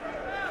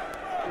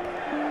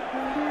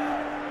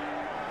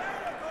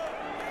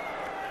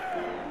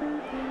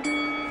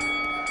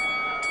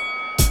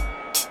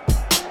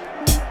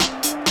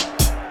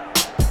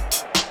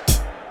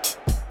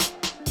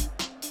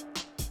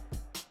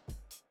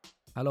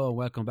Hello and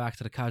welcome back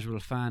to the Casual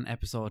Fan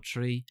episode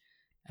 3.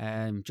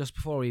 Just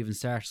before we even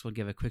start, just want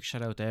to give a quick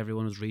shout out to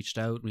everyone who's reached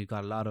out. We've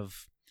got a lot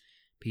of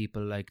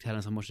people telling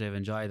us how much they've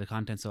enjoyed the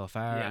content so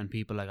far, and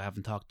people I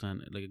haven't talked to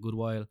in a good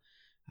while,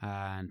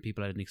 and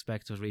people I didn't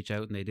expect to reach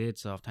out and they did.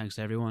 So thanks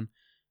to everyone,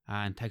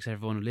 and thanks to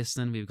everyone who's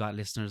listening. We've got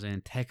listeners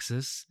in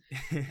Texas,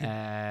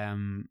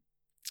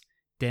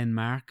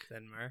 Denmark,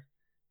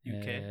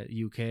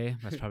 UK.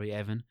 That's probably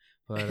Evan.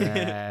 But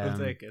we'll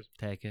take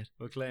it.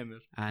 We'll claim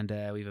it. And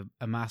we have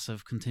a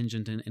massive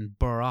contingent in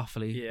Burr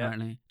Offaly,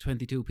 apparently.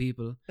 22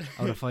 people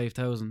out of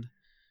 5,000.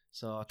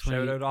 So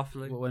 20, shout out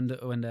Offaly.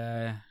 When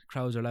the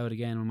crowds are loud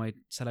again, we might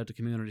sell out the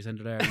community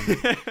centre there.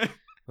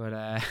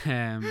 But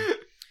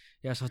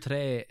so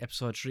today,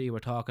 episode 3, we're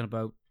talking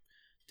about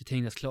the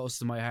thing that's close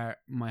to my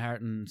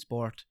heart in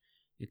sport.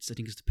 I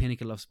think it's the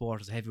pinnacle of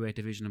sport, is the heavyweight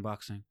division in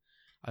boxing.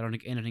 I don't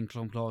think anything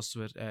come close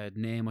to it.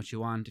 Name what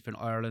you want. If you're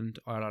in Ireland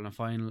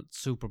final,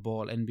 Super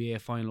Bowl, NBA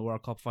final,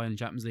 World Cup final,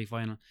 Champions League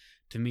final.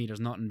 To me, there's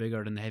nothing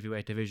bigger than the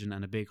heavyweight division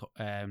and a big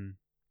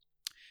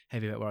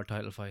heavyweight world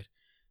title fight.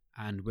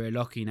 And we're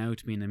lucky now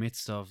to be in the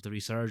midst of the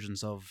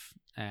resurgence of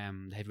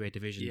the heavyweight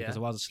division, because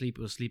it was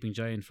a sleeping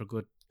giant for a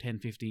good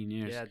 10-15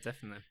 years. Yeah,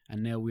 definitely.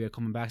 And now we are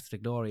coming back to the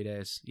glory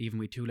days, even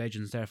with two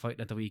legends there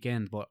fighting at the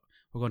weekend. But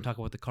we're going to talk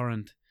about the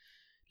current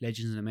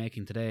legends in the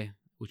making today,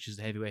 which is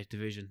the heavyweight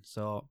division.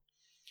 So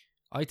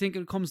I think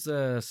when it comes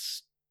to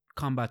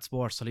combat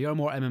sports, so you're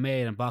more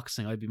MMA than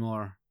boxing. I'd be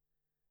more,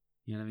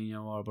 you know what I mean,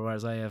 more. But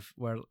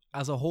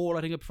as a whole,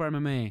 I think I prefer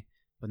MMA,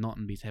 but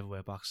nothing beats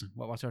heavyweight boxing.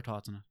 What's your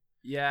thoughts on it?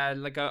 Yeah,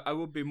 I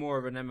would be more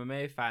of an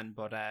MMA fan,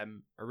 but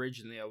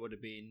originally I would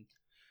have been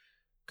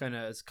kind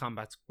of, as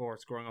combat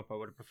sports growing up, I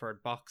would have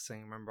preferred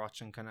boxing. I remember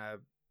watching kind of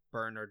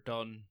Bernard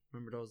Dunn.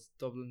 Remember those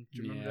Dublin? Do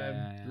you remember them?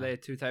 Yeah.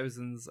 Late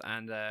 2000s,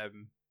 and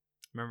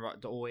remember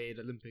the 2008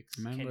 Olympics.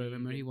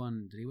 Remember he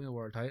won? Did he win a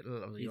world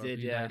title? Or he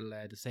did, yeah. Title,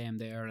 the same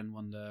there, and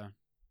won the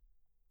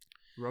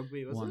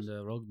rugby.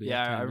 The rugby.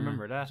 Yeah, I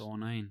remember that.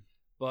 2009.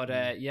 But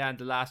in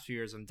the last few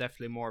years, I'm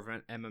definitely more of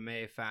an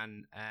MMA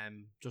fan.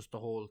 Just the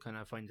whole kind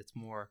of find it's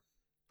more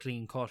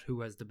clean cut.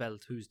 Who has the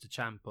belt? Who's the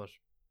champ? But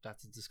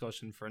that's a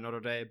discussion for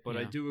another day. But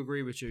I do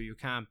agree with you. You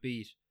can't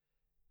beat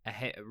a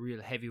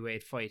real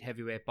heavyweight fight.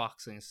 Heavyweight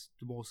boxing is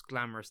the most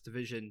glamorous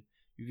division.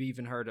 You've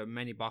even heard of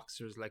many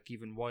boxers, like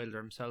even Wilder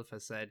himself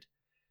has said,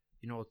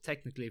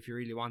 technically if you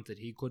really wanted,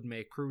 he could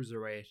make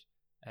cruiserweight.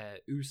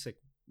 Usyk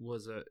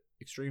was a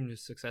extremely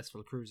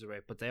successful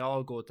cruiserweight, but they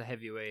all go to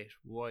heavyweight.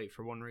 Why?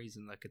 For one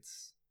reason,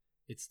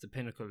 it's the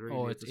pinnacle,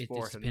 really, of the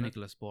sport. It's the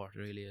pinnacle of sport, it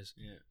really is.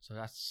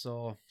 Yeah.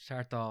 So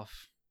start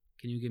off.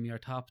 Can you give me your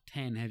top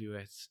 10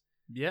 heavyweights?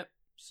 Yep.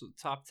 So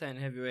top 10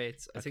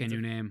 heavyweights. Can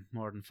you name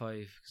more than 5?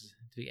 Because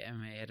to get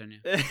MMA head on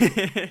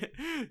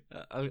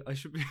you. I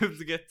should be able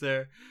to get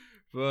there.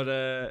 But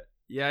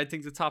I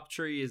think the top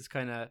 3 is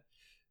kind of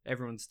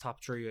everyone's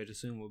top 3. I'd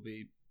assume will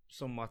be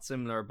somewhat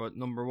similar. But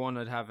number 1,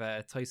 I'd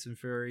have Tyson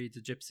Fury,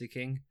 the Gypsy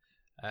King.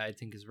 I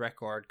think his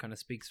record kind of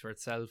speaks for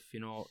itself.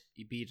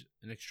 He beat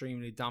an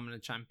extremely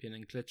dominant champion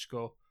in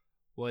Klitschko.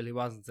 While he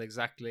wasn't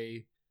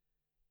exactly,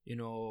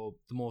 the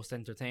most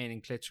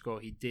entertaining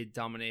Klitschko, he did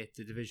dominate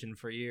the division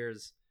for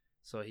years.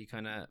 So he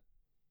kind of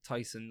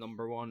Tyson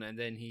number 1, and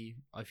then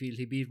I feel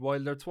he beat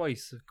Wilder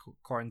twice.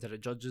 According to the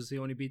judges, he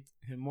only beat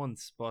him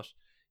once, but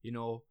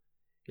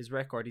his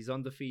record, he's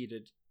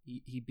undefeated.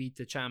 He beat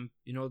the champ.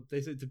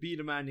 They said to beat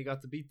a man, you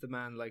got to beat the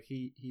man. Like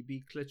he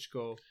beat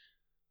Klitschko,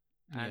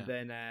 and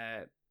then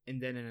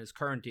in his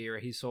current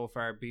era, he's so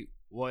far beat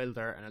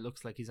Wilder, and it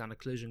looks like he's on a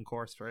collision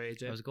course for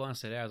AJ. I was going to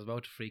say there, I was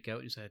about to freak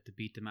out. You said to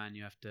beat the man,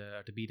 you have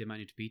to beat the man,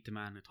 you have to beat the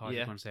man. I thought you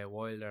were going to say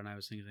Wilder, and I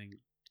was thinking,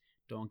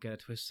 don't get it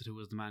twisted, who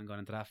was the man going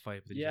into that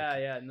fight? But no.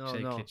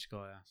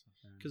 Klitschko,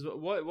 because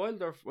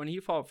Wilder, when he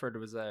fought for it,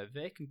 was a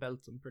vacant belt,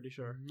 I'm pretty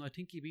sure. I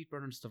think he beat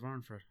Bernard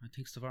Stavern for it. I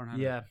think Stavern had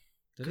it.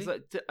 Because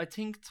I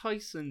think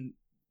Tyson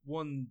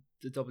won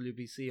the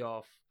WBC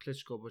off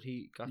Klitschko, but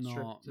he got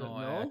stripped.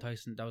 No,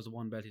 Tyson, that was the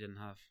one belt he didn't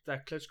have.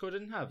 That Klitschko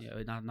didn't have? Yeah,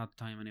 not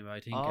the time anyway. I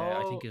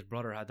think his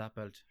brother had that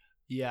belt.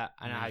 Yeah,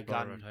 and I had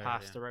gotten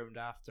passed around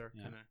after.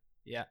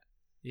 Yeah.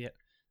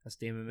 That's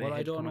the MMA. Well,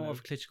 I don't know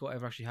if Klitschko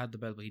ever actually had the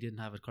belt, but he didn't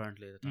have it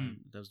currently at the time.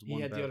 That was the one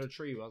belt. He had the other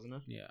 3, wasn't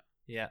it?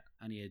 Yeah.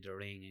 And he had the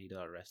ring, and he did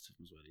all the rest of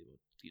them as well.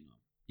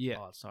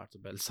 All sorts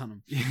of belts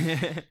on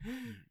him.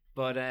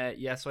 But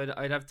so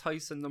I'd have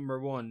Tyson number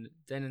 1.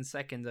 Then in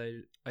second,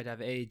 I'd have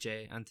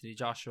AJ, Anthony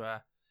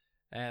Joshua.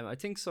 I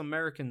think some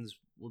Americans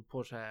would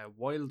put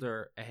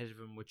Wilder ahead of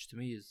him, which to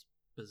me is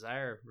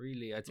bizarre,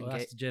 really. I think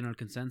that's the general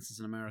consensus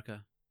in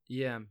America.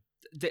 Yeah,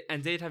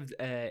 and they'd have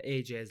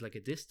AJ as like a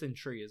distant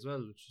 3 as well,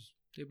 which is.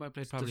 They might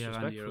probably have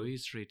Andy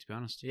Ruiz 3, to be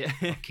honest. Yeah.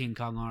 Or King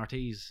Kong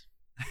Ortiz.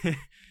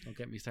 Don't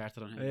get me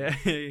started on him.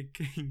 Yeah,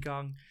 King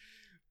Kong.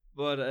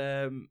 But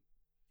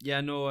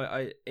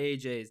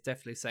AJ is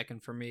definitely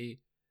second for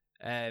me.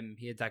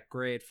 He had that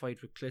great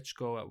fight with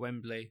Klitschko at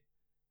Wembley.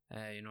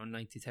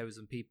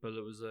 90,000 people.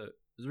 It was a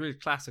really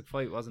classic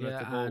fight, wasn't it?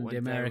 And the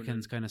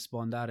Americans kind of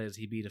spun that as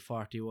he beat a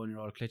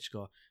 41-year-old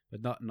Klitschko,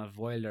 but nothing of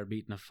Wilder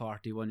beating a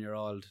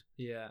 41-year-old.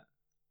 Yeah.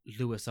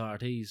 Luis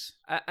Ortiz.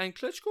 And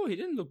Klitschko, he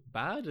didn't look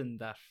bad in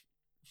that.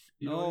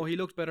 No, he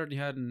looked better than he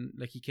had in,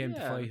 like, he came to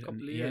fight.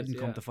 And he hadn't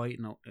come to fight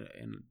in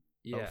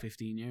about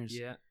 15 years.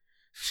 Yeah.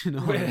 You know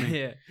what I mean?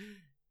 Yeah.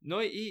 No,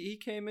 he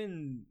came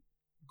in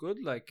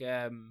good, like,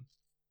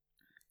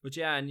 but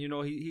yeah, and you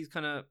know, he's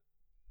kind of,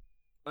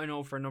 I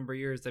know for a number of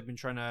years they've been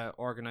trying to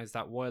organize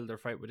that Wilder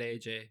fight with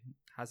AJ.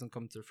 Hasn't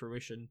come to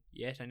fruition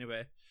yet,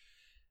 anyway.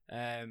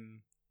 I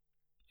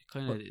don't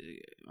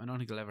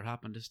think it'll ever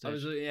happen this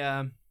stage.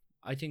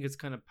 I think it's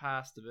kind of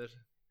past a bit.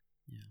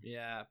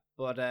 Yeah,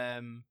 but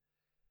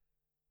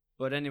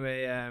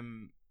anyway,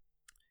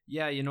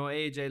 yeah, you know,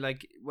 AJ,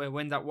 like,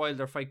 when that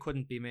Wilder fight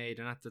couldn't be made,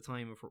 and at the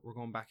time, if we're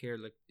going back here,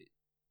 like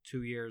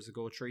 3 years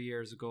ago,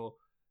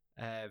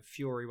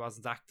 Fury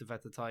wasn't active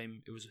at the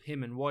time. It was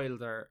him and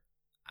Wilder,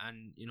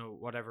 and, you know,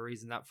 whatever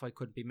reason that fight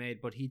couldn't be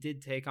made, but he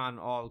did take on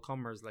all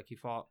comers. Like, he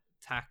fought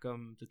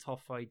Takam, the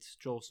tough fights,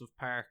 Joseph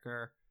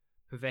Parker,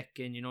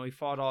 Povetkin. You know, he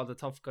fought all the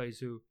tough guys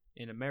who,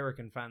 in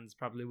American fans,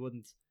 probably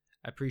wouldn't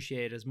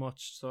appreciate as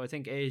much. So I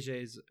think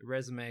AJ's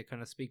resume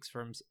kind of speaks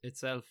for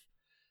itself.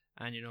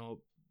 And, you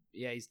know,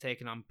 yeah, he's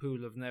taking on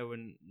Pulev now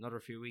in another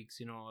few weeks.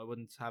 You know, I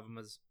wouldn't have him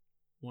as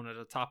one of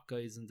the top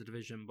guys in the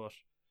division, but,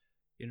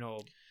 you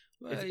know,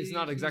 it's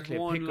not exactly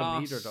a pick 'em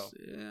either, though.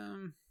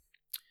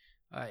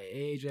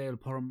 AJ will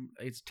put him.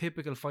 It's a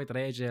typical fight that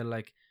AJ will,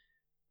 like,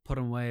 put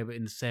him away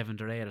in the 7th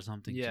or 8th or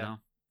something. Yeah. You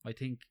know, I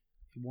think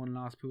one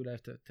last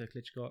Pulev to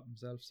Klitschko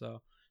himself.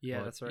 So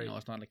yeah, that's right. You know,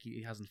 it's not like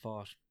he hasn't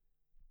fought.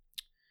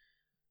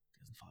 He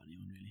hasn't fought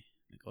anyone really,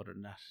 like, other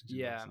than that.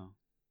 Yeah. Know, so.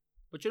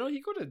 But, you know,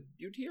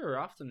 you'd hear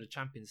often the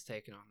champions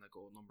taking on, like,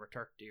 number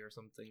 30 or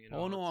something. You know.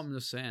 Oh no, I'm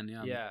just saying.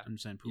 Yeah. I'm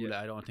saying Pulev.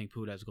 I don't think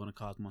Pulev's going to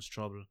cause much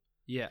trouble.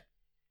 Yeah.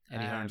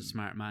 Eddie Hearn's a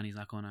smart man. He's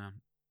not going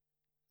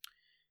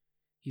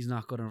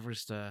to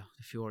risk the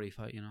Fury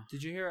fight, you know.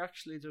 Did you hear,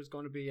 actually, there's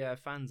going to be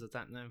fans at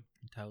that now?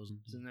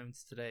 Thousands. It's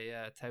announced today,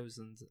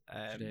 thousands.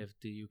 Today,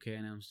 the UK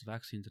announced the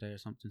vaccine today or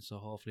something, so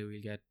hopefully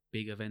we'll get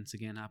big events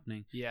again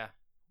happening. Yeah.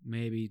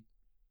 Maybe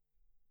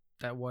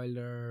that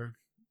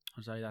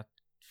that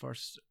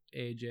first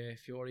AJ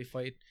Fury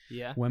fight.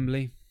 Yeah.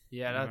 Wembley.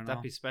 Yeah,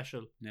 that'd be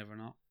special. Never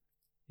know.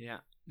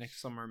 Yeah, next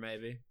summer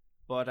maybe.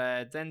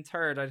 But then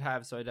third I'd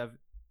have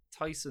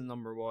Tyson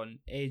number 1,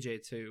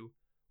 AJ 2,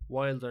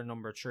 Wilder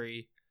number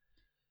 3.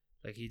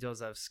 Like, he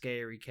does have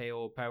scary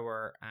KO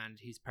power, and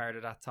he's part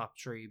of that top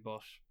 3.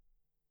 But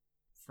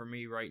for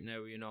me right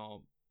now, you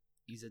know,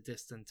 he's a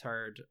distant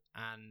third.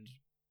 And,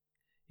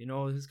 you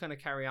know, his kind of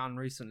carry on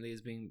recently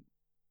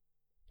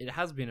it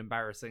has been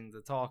embarrassing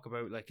to talk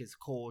about. Like, his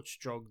coach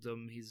drugged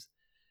him. He's,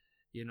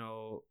 you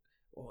know,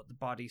 the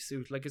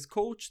bodysuit. Like, his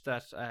coach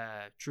that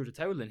threw the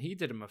towel in, he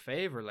did him a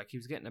favor. Like, he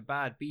was getting a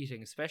bad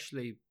beating,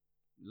 especially,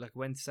 like,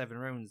 went 7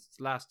 rounds.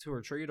 The last 2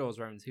 or 3 of those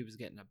rounds, he was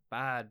getting a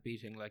bad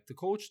beating. Like, the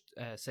coach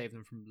saved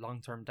him from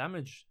long-term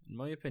damage, in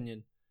my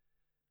opinion.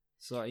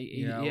 So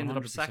he ended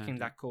up sacking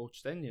that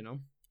coach then, you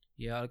know.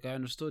 Yeah, like, I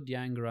understood the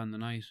anger on the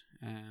night,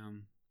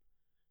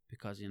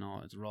 because, you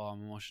know, it's raw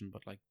emotion,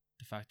 but, like,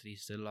 the fact that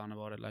he's still on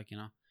about it, like, you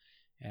know.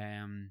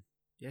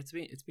 Yeah,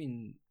 it's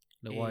been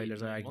the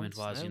Wilder's argument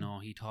was now. You know,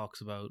 he talks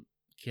about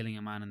killing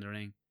a man in the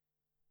ring,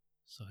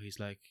 so he's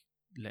like,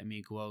 let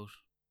me go out,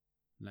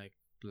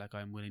 like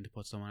I'm willing to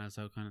put someone else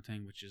out, kind of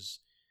thing, which is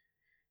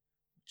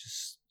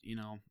just, you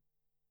know,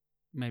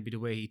 maybe the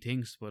way he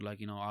thinks, but, like,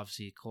 you know,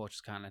 obviously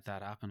coaches can't let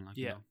that happen. Like,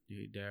 you know,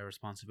 their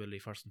responsibility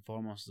first and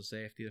foremost is the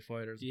safety of the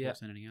fighters, opposed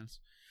to anything else.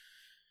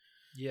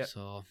 Yeah.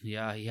 So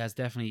yeah, he has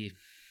definitely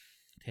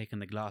taken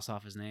the gloss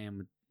off his name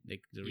with,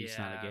 like, the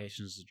recent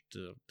allegations,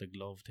 the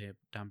glove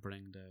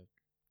tampering, the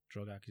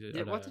drug accusation.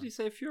 Yeah, what did he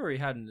say Fury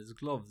had in his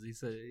gloves? He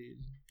said...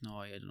 No,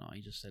 I don't know.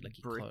 He just said, like,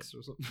 he bricks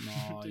or something.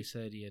 No, he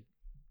said he had...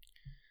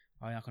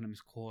 I'm not going to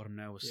misquote him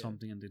now with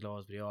something in the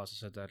gloves, but he also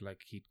said that,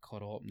 like, he'd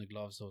cut open the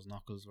gloves, those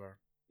knuckles were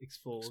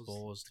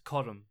exposed.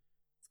 Cut him.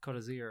 Cut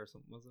his ear or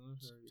something, wasn't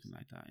it? Something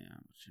like that, yeah.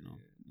 But, you know,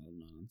 no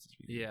nonsense.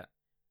 Yeah.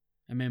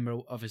 A member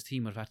of his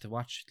team would have had to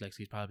watch it, like, so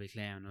he'd probably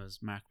claim it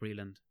was Mark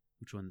Breland,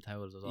 which won the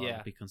towels. It was all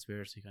a big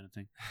conspiracy kind of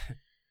thing.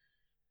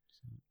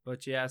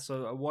 But yeah,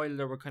 so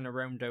Wilder would kind of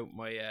round out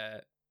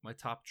my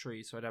top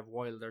 3, so I'd have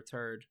Wilder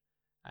third.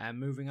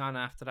 Moving on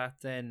after that,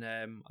 then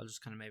I'll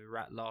just kind of maybe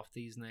rattle off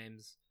these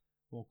names.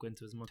 Won't go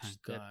into as much.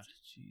 Thank God,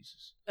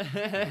 Jesus.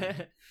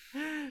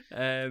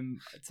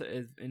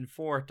 In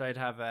fourth, I'd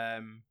have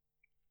I'd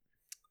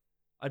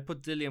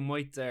put Dillian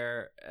White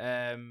there.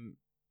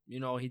 You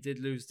know, he did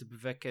lose to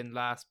Povetkin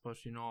last,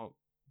 but, you know,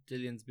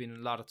 Dillian's been in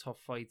a lot of tough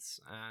fights,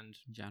 and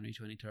January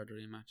 23rd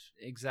rematch.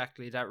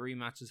 Exactly, that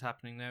rematch is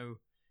happening now.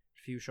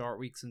 A few short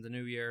weeks in the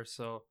new year,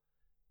 so,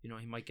 you know,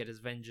 he might get his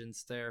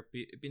vengeance there.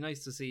 It'd be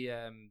nice to see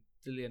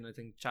Dillian, I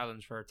think,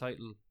 challenge for a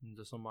title in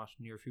the somewhat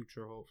near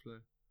future, hopefully.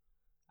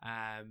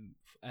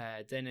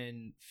 Then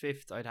in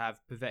fifth, I'd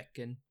have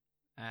Povetkin.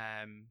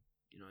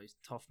 You know, he's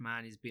a tough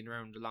man. He's been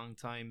around a long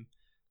time.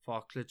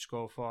 Fought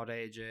Klitschko, fought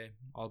AJ,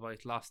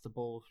 albeit lost to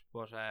both.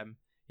 But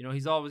you know,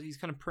 he's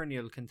kind of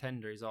perennial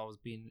contender. He's always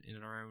been in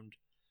and around.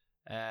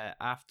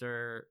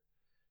 After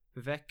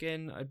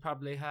Povetkin, I'd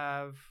probably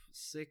have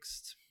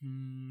 6th.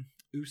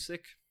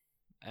 Usyk,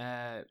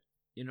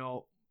 you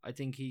know, I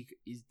think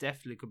he's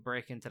definitely could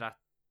break into that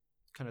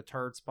kind of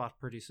 3rd spot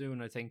pretty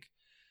soon. I think.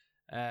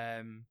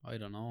 I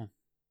don't know.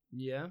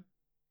 Yeah,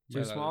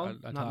 too small.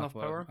 I'll not enough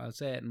power. I'll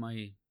say it in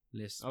my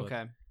list.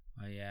 Okay.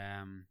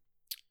 I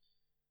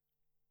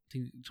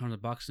think in terms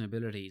of boxing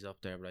ability, he's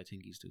up there, but I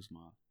think he's too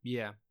small.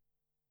 Yeah,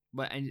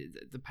 but and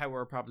the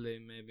power probably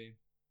maybe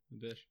a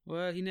bit.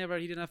 Well, he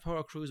didn't have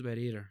power cruiserweight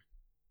either,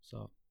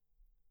 so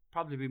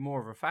probably be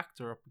more of a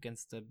factor up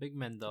against the big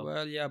men though.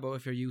 Well, yeah, but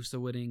if you're used to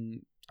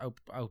winning,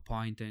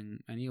 outpointing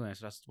anyway,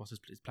 so that's what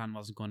his plan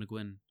wasn't going to go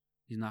in.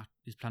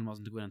 His plan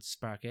wasn't to go in and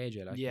spark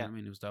AJ. Like, yeah, you know I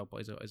mean, it was to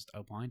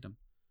outpoint him.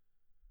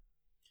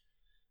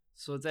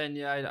 So then,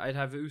 yeah, I'd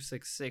have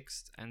Usyk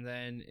 6th, and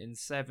then in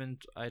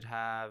 7th, I'd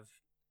have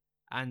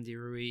Andy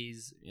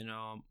Ruiz. You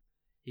know,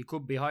 he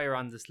could be higher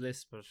on this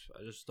list, but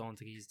I just don't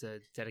think he's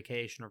the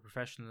dedication or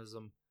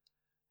professionalism.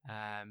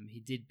 He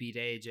did beat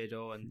AJ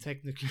though, and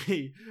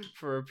technically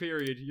for a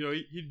period, you know,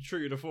 he'd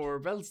 3 of the 4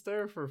 belts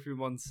there for a few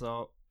months.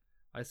 So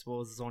I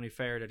suppose it's only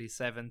fair that he's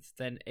 7th.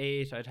 Then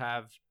 8th, I'd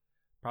have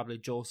probably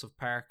Joseph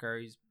Parker.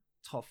 He's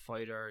a tough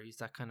fighter. He's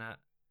that kind of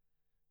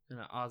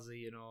Aussie,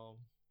 you know,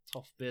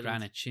 tough build.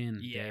 Granite chin.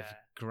 Yeah. Dave.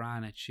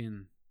 Granite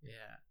chin.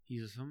 Yeah.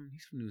 He's from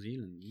New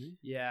Zealand, isn't he?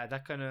 Yeah,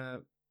 that kind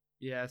of.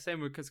 Yeah, same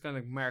with it's kind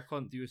of like Mark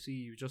Hunt. You see,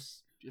 you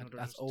just. You know,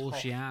 that's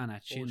Oceania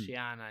chin.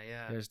 Oceania,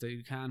 yeah.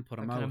 You can't put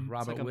him out.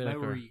 Robert like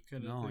Whittaker.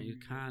 No, you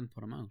can't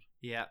put him out.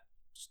 Yeah,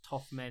 just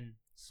tough men.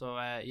 So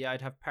yeah,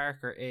 I'd have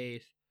Parker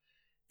 8.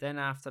 Then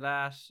after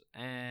that,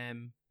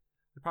 I'd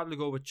probably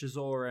go with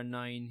Chisora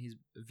 9. He's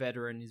a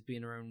veteran. He's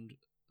been around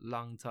a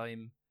long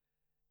time.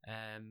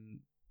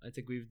 I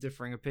think we've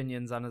differing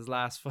opinions on his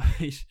last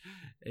fight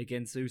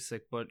against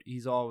Usyk, but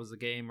he's always a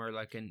gamer.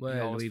 Like, and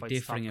well, we've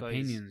differing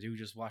opinions. You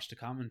just watched the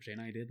commentary,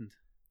 and I didn't.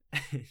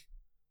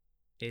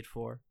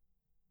 8-4.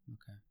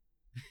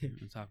 Okay,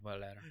 we'll talk about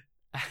it later.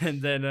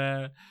 And then,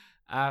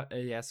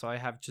 yeah, so I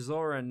have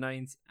Chisora in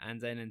 9th, and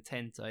then in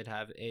 10th, I'd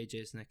have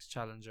AJ's next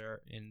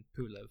challenger in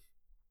Pulev.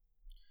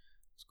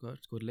 It's good.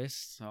 It's a good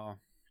list. So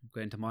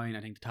going to mine,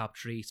 I think the top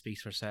 3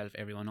 speaks for itself.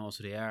 Everyone knows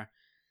who they are,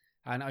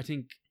 and I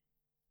think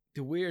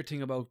the weird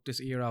thing about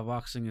this era of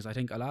boxing is I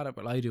think a lot of,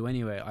 well, I do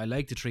anyway, I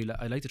like the 3 of them.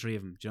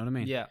 Do you know what I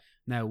mean? Yeah.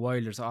 Now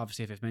Wilder's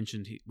obviously, if I've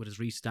mentioned with his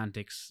recent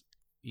antics,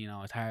 you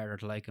know, it's harder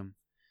to like him.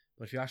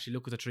 But if you actually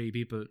look at the 3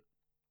 people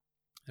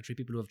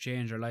who have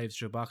changed their lives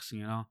through boxing,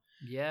 you know,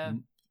 yeah,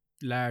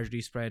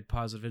 largely spread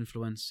positive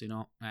influence, you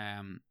know,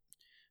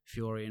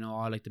 Fury, you know,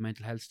 all like the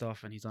mental health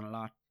stuff, and he's done a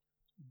lot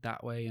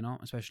that way, you know,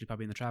 especially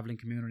probably in the traveling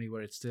community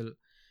where it's still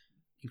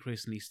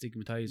increasingly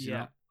stigmatized.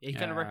 Yeah, you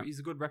know? He he's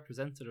a good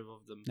representative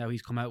of them. Now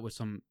he's come out with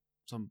some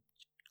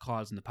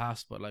calls in the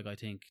past, but like I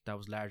think that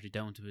was largely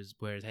down to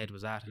where his head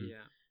was at, and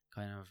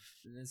kind of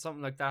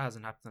something like that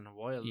hasn't happened in a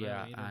while.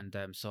 Yeah, and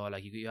so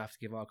like you have to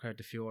give all credit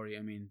to Fury.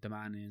 I mean, the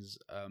man is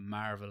a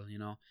marvel. You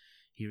know,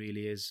 he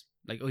really is.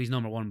 Like, oh, he's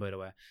number 1 by the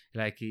way.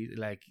 He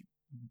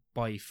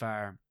by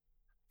far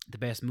the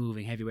best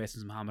moving heavyweight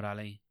since Muhammad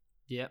Ali.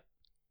 Yeah.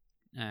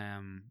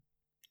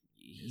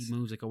 He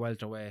moves like a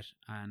welterweight,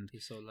 and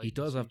he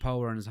does have see.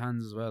 power in his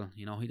hands as well.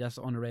 You know, that's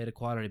underrated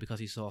quality because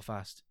he's so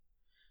fast,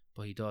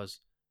 but he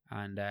does.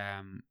 And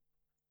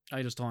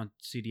I just don't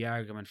see the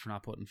argument for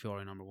not putting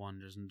Fury number 1.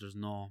 There's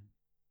no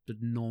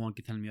one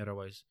can tell me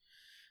otherwise.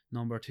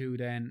 Number 2,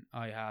 then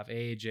I have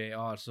AJ,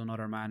 also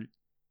another man.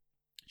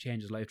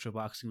 Changed his life through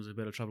boxing, was in a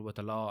bit of trouble with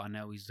the law, and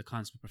now he's the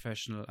consummate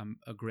professional and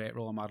a great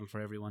role model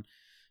for everyone,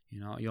 you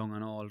know, young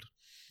and old.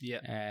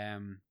 Yeah.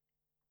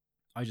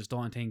 I just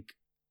don't think.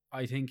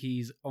 I think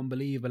he's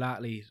unbelievable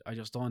athlete. I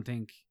just don't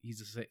think he's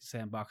the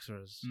same boxer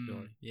as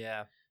Fury.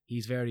 Yeah.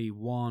 He's very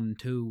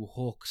 1-2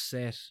 hook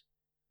set.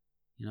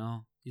 You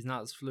know, he's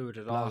not as fluid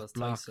at all as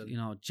Tyson. You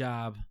know,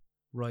 jab,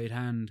 right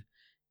hand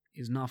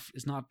is not.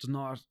 There's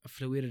not a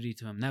fluidity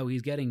to him. Now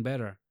he's getting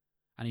better,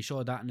 and he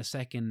showed that in the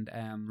second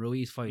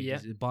Ruiz fight. Yeah.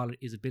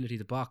 His ability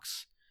to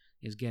box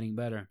is getting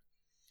better,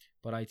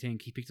 but I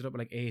think he picked it up at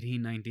like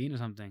 18, 19 or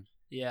something.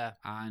 Yeah,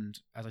 and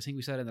as I think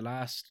we said in the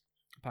last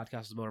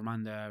podcast about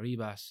Amanda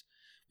Ribas,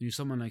 when you're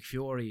someone like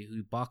Fury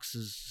who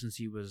boxes since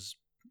he's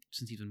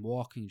been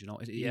walking, you know,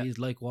 it is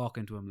like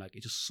walking to him. Like,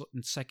 it's just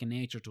second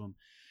nature to him.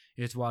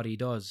 It's what he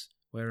does.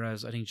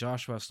 Whereas I think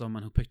Joshua,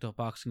 someone who picked up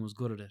boxing, was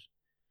good at it,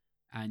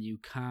 and you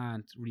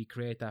can't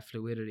recreate that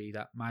fluidity,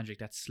 that magic,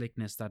 that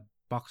slickness, that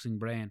boxing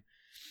brain.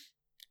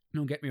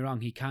 Don't get me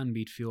wrong, he can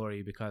beat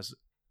Fury because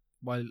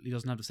while he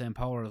doesn't have the same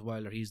power as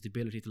Wilder, he's the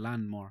ability to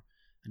land more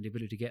and the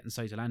ability to get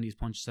inside to land these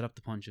punches, set up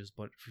the punches.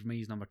 But for me,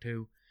 he's number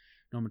 2.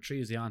 Number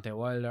 3 is Deontay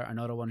Wilder.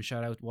 Another one,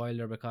 shout out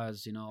Wilder,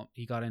 because, you know,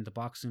 he got into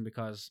boxing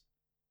because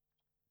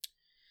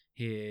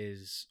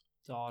his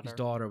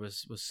daughter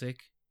was sick,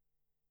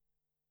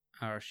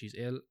 or she's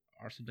ill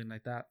or something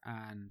like that,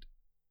 and,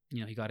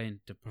 you know, he got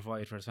in to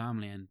provide for his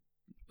family, and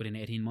within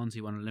 18 months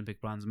he won an Olympic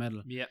bronze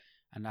medal. Yeah.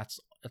 And that's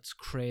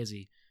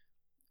crazy,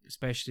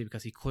 especially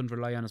because he couldn't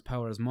rely on his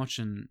power as much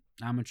in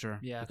amateur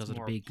because of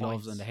the big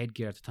gloves and the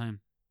headgear at the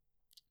time.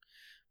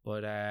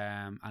 but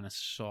and it's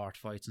short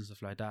fights and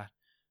stuff like that.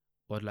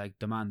 But like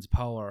the man's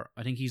power,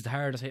 I think he's the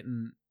hardest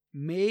hitting.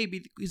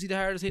 Maybe is he the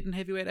hardest hitting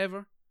heavyweight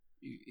ever?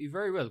 He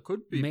very well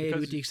could be. Maybe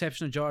with the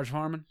exception of George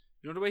Foreman.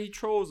 You know the way he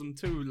throws them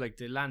too, like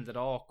they land at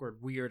awkward,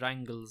 weird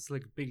angles,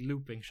 like a big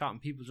looping shot,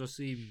 and people just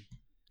see him.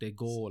 They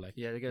go like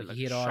they get like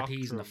he hit a shock Ortiz in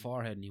the through him.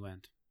 forehead and he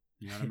went.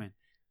 You know what I mean?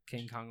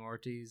 King Kong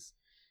Ortiz.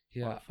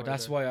 Yeah, but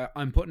that's why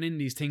I'm putting in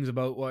these things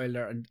about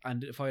Wilder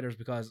and fighters,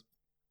 because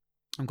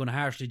I'm going to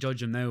harshly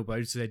judge him now. But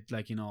I'd say,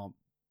 like, you know,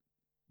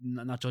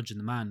 not judging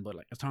the man, but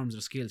like in terms of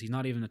the skills, he's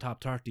not even the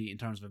top 30 in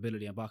terms of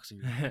ability in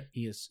boxing.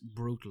 He is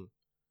brutal.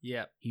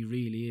 Yeah, he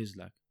really is.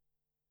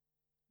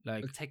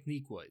 Like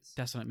technique wise,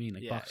 that's what I mean.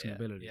 Like boxing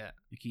ability. Yeah,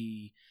 like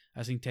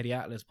I think Teddy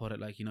Atlas put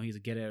it like, you know, he's a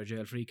get out of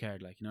jail free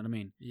card. Like, you know what I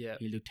mean? Yeah,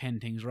 he'll do 10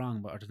 things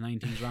wrong, or 9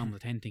 things wrong,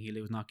 but the 10 thing he'll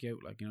do is knock you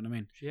out. Like, you know what I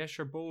mean? Yeah,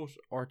 sure. Both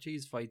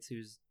Ortiz fights, he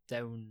was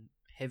down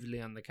heavily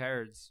on the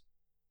cards.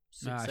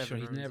 Sure.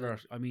 He's never.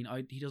 I mean,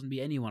 he doesn't beat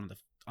anyone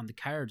on the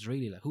cards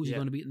really. Like, who's he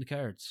going to beat in the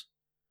cards?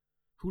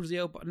 Who does he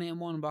out? Name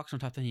one boxer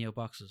on top 10 he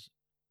outboxes.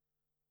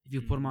 If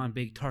you put him on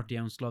big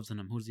 30-ounce gloves on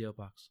him, who's the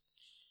outbox?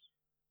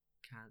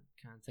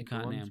 Can't think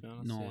of one, name. To be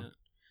honest, no yeah. one.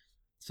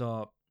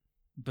 So,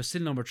 but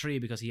still number 3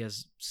 because he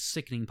has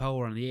sickening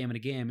power, and the aim of the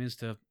game is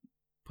to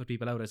put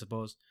people out, I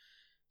suppose.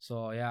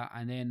 So yeah,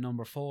 and then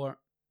number 4,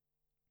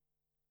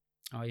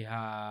 I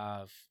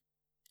have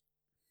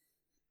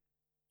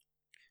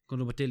going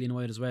to go with Dillian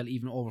White as well,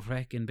 even over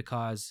Frecken,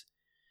 because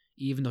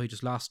even though he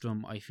just lost to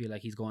him, I feel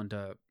like he's going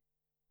to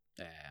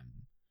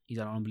he's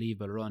on an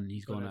unbelievable run.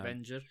 He's going to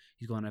avenge it.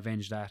 He's going to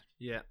avenge that.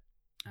 Yeah.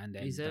 And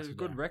then he's a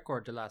good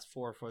record the last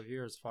 4 or 5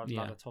 years. Fought a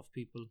lot of tough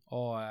people.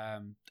 Oh,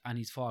 and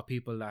he's fought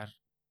people that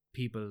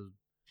people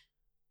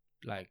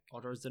like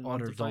others don't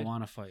want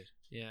to fight.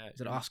 Yeah.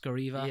 Is it Oscar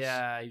Rivas?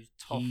 Yeah, he's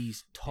tough.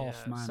 He's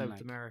tough, man. South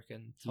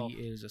American. Tough. He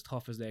is as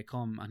tough as they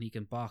come, and he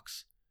can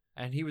box.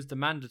 And he was the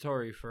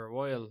mandatory for a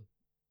while.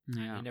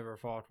 Yeah. He never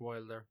fought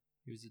Wilder.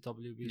 He was the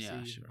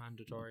WBC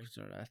mandatory.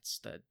 So that's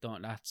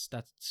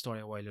the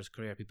story of Wilder's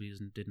career. People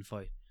didn't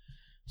fight.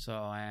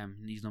 So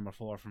he's number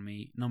 4 for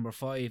me. Number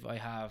 5, I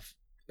have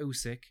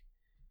Usyk,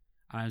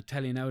 and I'll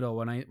tell you now though,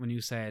 when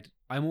you said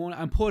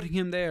I'm putting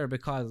him there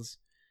because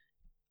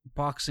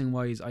boxing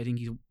wise, I think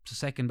he's the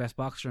second best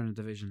boxer in the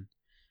division.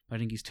 But I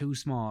think he's too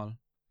small,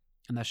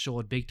 and that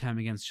showed big time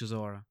against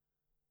Chisora.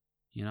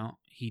 You know,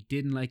 he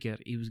didn't like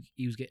it. He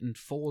was getting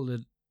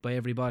folded by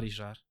every body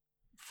shot.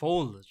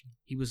 Folded.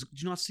 Did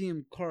you not see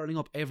him curling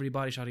up every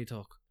body shot he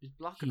took? He's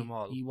blocking them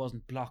all. He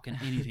wasn't blocking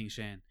anything,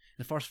 Shane.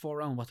 The first 4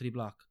 rounds, what did he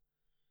block?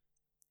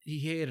 He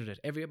hated it.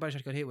 Every body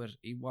shot he got hit with,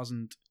 he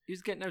wasn't. He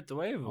was getting out the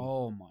way of him.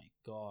 Oh my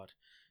god!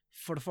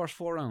 For the first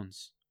 4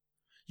 rounds,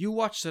 you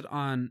watched it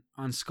on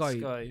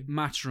Sky.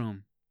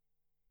 Matchroom.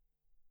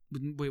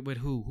 With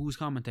who? Who's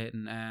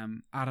commentating?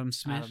 Adam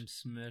Smith. Adam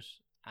Smith,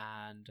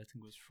 and I think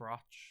it was Froch.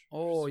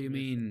 Oh, you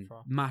mean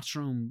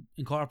Matchroom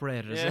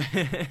Incorporated? Yeah. Is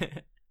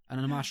it? And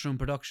a Matchroom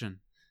production.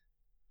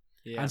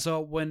 Yeah. And so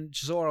when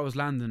Chisora was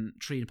landing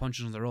 3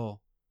 punches in a row,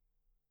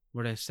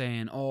 were they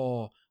saying,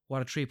 "Oh,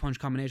 what a 3-punch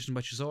combination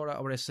by Chisora,"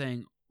 or were they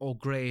saying, "Oh,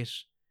 great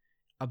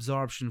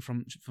absorption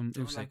from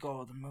Usyk"? Like,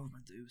 oh, the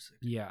movement to Usyk.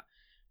 Yeah.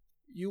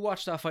 You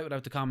watched that fight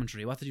without the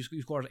commentary. What did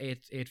you score?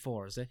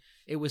 8-4, is it?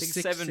 It was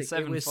 6-6.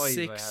 It was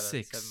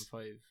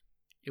 6-6.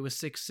 It was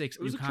 6-6.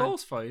 It was a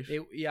close fight.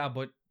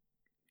 But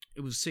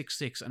it was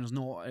 6-6, and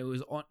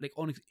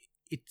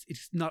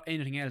it's not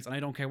anything else. And I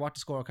don't care what the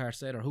scorecard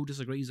said or who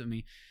disagrees with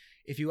me.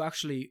 If you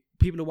actually,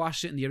 people who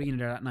watched it in the arena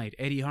there that night,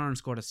 Eddie Hearn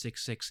scored a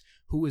 6-6.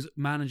 Who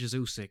manages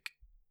Usyk?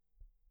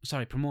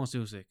 Sorry, promotes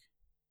Usyk.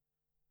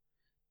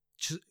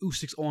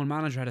 Usyk's own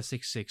manager had a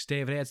 6-6.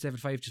 David A had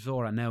 7-5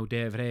 Chisora, and now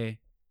David A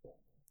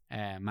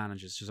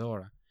manages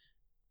Chisora.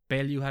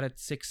 Bellew had a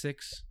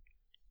 6-6.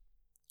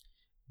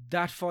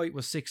 That fight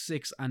was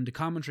 6-6, and the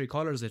commentary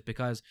colours it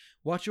because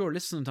what you're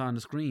listening to on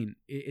the screen,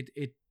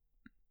 it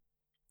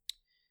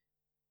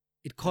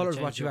colours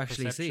what you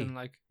actually see.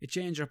 It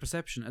changes your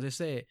perception. As I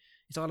say,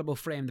 it's all about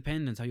frame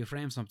dependence, how you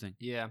frame something.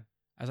 Yeah.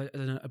 As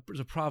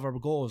a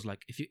proverb goes,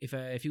 like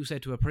if you say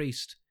to a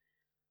priest,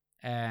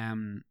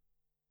 when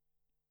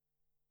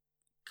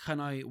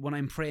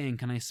I'm praying,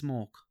 can I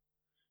smoke?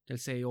 They'll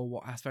say, "Oh,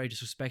 well, that's very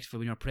disrespectful.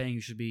 When you're praying,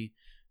 you should be,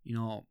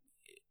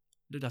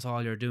 that's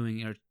all you're doing.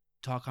 You're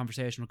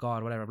conversation with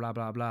God, whatever, blah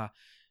blah blah."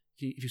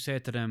 If you say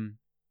to them,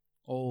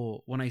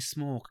 "Oh, when I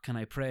smoke, can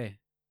I pray?"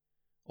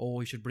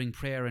 Oh, you should bring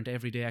prayer into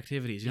everyday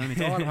activities. You know what I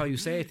mean? It's all about how you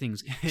say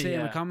things. Say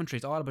in the commentary,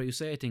 it's all about how you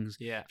say things.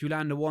 Yeah. If you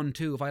land a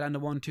 1-2, if I land a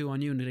 1-2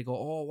 on you, and they go,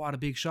 "Oh, what a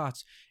big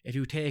shots." If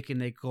you take and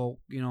they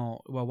go,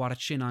 "Well, what a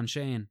chin on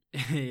Shane."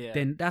 Yeah.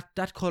 Then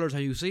that colours how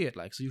you see it.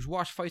 Like, so you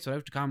watch fights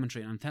without the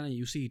commentary, and I'm telling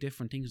you see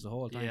different things the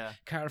whole time. Yeah.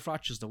 Carl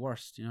Froch is the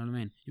worst. You know what I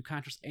mean? You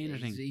can't trust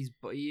anything.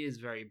 He is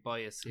very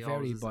biased.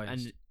 Very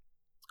biased. And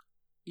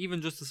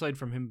even just aside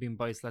from him being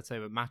biased, let's say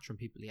with Matchroom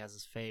people, he has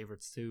his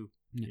favourites too.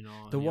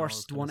 Yeah. The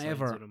worst one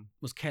ever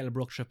was Kell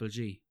Brook Triple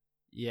G.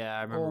 Yeah,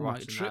 I remember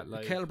watching that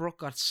live. Kell Brook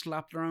got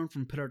slapped around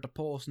from pillar to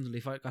post until he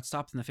got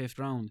stopped in the 5th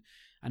round,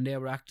 and they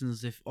were acting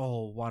as if,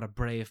 "Oh, what a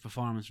brave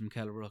performance from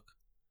Kell Brook."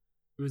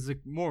 It was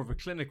more of a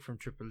clinic from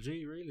Triple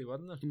G, really,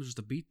 wasn't it? It was just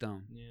a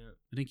beatdown. Yeah.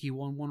 I think he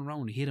won one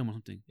round. He hit him or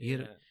something. He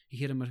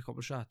hit him with a couple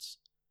of shots.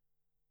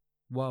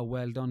 Wow,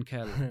 well done,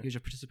 Kel. Here's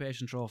your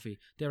participation trophy.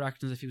 They're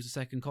acting as if he was the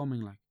second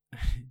coming, like.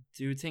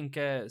 Do you think?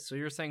 So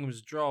you're saying it was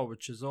a draw with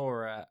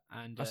Chisora,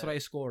 and that's what I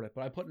scored it.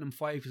 But I put him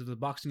 5 because of the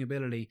boxing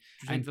ability.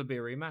 Do you think there'll be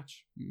a rematch?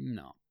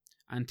 No,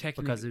 and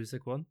technically because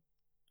Usyk won.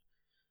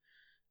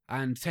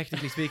 And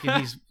technically speaking,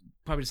 he's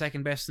probably the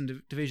second best in the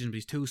division, but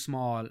he's too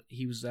small.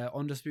 He was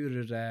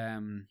undisputed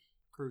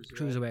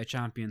cruiserweight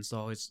champion,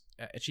 so his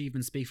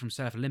achievements speak for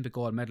himself. Olympic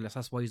gold medalist.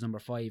 That's why he's number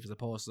 5 as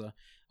opposed to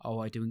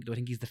I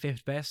think he's the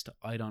 5th best.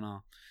 I don't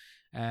know.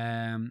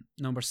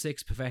 Number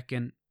 6,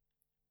 Povetkin.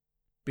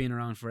 Been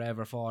around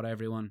forever, fought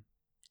everyone.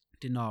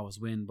 Didn't always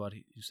win, but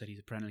he said he's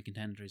a perennial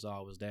contender. He's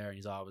always there and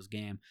he's always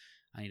game.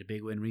 And he had a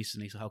big win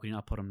recently, so how can you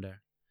not put him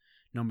there?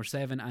 Number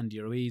 7, Andy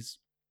Ruiz.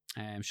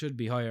 Should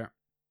be higher.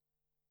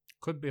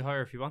 Could be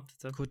higher if you wanted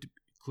to.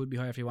 Could be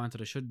higher if he wanted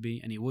to. Should be,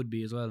 and he would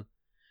be as well,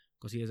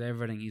 because he has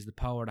everything. He's the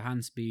power, the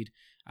hand speed,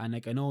 and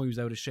like I know he was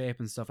out of shape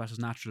and stuff. That's his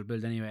natural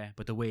build anyway.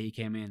 But the way he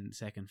came in, the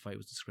second fight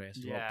was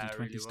disgraceful. Yeah, he's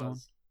 20 really stone.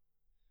 Was.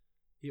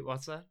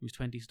 What's that? He was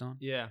 20 stone.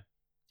 Yeah,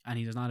 and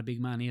he's not a big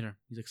man either.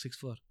 He's like 6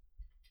 foot.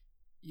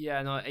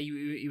 Yeah, no,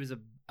 he was a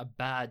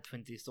bad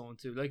 20 stone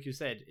too. Like you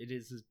said, it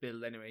is his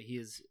build anyway. He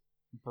is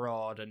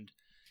broad and.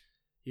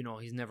 You know,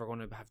 he's never going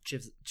to have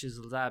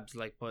chiseled abs,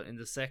 like, but in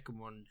the second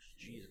one,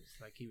 Jesus,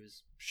 like, he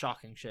was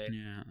shocking shape.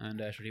 Yeah, and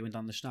he went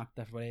on the schnock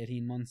there for about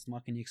 18 months.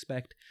 What can you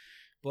expect?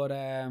 But,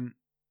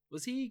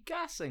 was he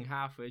gassing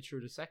halfway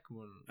through the second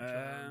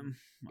one?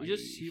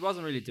 He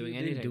wasn't really doing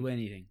anything. He didn't do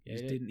anything.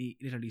 Yeah, he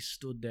literally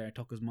stood there,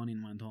 took his money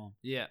and went home.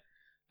 Yeah.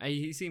 And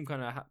he seemed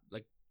kind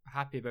of,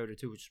 happy about it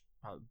too, which is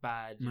probably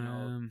bad, you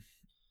know.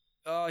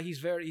 Oh,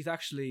 he's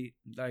actually,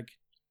 like,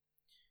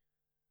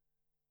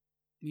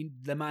 I mean,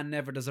 the man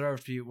never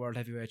deserved to be world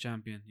heavyweight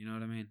champion. You know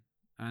what I mean?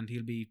 And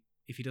he'll be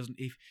if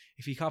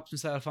he cops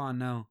himself on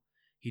now,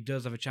 he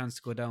does have a chance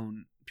to go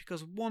down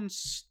because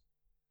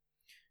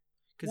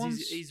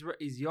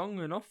he's young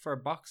enough for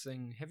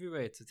boxing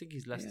heavyweights. I think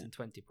he's less than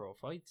 20 pro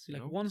fights. You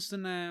know?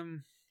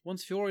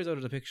 Once Fury's out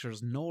of the picture,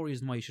 there's no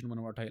reason why he shouldn't win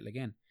a world title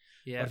again.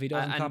 Yeah, but if he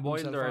doesn't and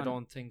Wilder, I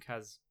don't think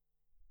has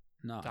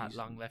that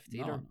long left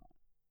either. No.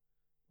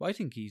 Well, I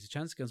think he's a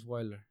chance against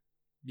Wilder.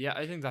 Yeah,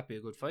 I think that'd be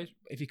a good fight.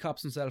 If he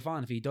cops himself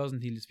on, if he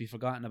doesn't, he'll just be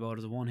forgotten about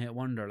as a one-hit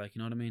wonder, like, you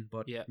know what I mean?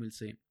 But yeah, we'll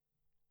see.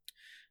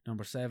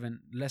 Number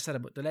 7. The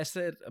less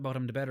said about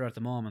him, the better at the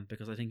moment,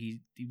 because I think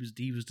he was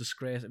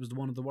disgraced. It was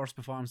one of the worst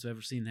performances I've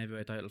ever seen in a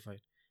heavyweight title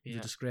fight. It was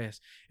a disgrace.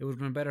 It would have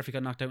been better if he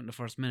got knocked out in the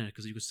first minute,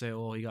 because you could say,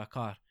 oh, he got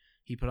caught.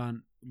 He put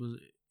on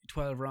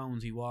 12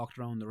 rounds. He walked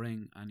around the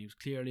ring, and he was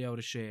clearly out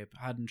of shape.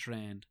 Hadn't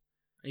trained.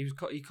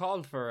 He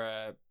called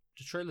for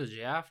the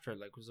trilogy after.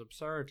 Like, it was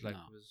absurd. Like,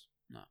 no. It was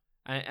no.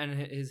 And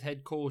his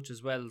head coach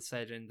as well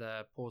said in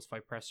the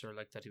post-fight presser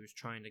like that he was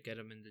trying to get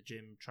him in the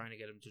gym, trying to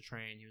get him to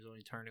train. He was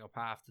only turning up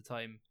half the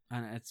time.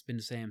 And it's been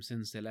the same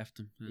since they left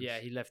him. Yeah,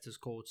 he left his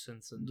coach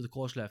since. And the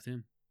coach left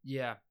him.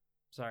 Yeah,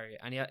 sorry.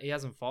 And he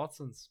hasn't fought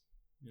since,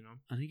 you know.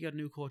 And he got a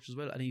new coach as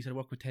well. And he started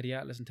working with Teddy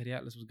Atlas, and Teddy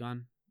Atlas was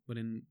gone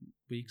within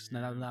weeks. Yeah.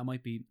 Now that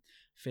might be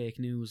fake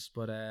news,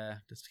 but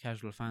just a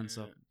casual fan,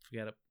 so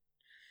forget it.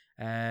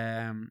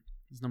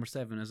 It's number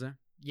 7, is it?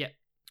 Yeah.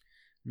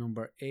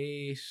 Number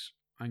 8...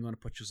 I'm going to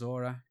put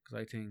Chisora because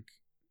I think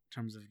in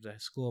terms of the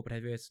scope at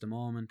heavyweights at the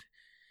moment,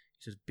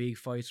 he's had big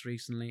fights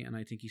recently and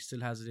I think he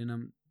still has it in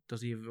him.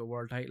 Does he have a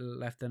world title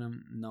left in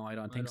him? No, I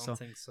don't think so.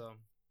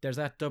 There's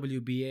that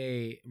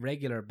WBA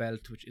regular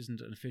belt, which isn't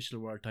an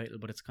official world title,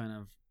 but it's kind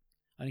of,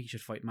 I think he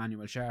should fight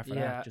Manuel Sharp for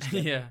that.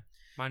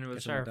 Manuel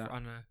Sharp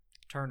on a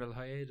eternal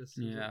hiatus.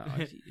 Yeah,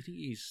 I think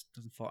he's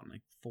hasn't fought in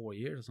like 4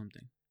 years or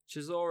something.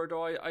 Chisora,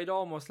 though, I'd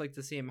almost like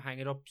to see him hang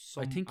it up.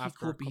 I think he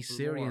could be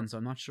Syrian, so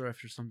I'm not sure if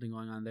there's something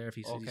going on there. If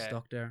he's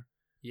stuck there,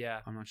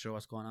 I'm not sure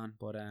what's going on.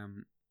 But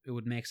it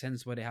would make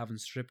sense why they haven't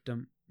stripped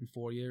him in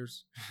 4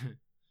 years. Do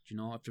you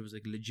know, if there was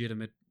like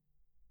legitimate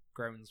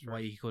grounds for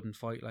why he couldn't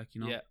fight, like, you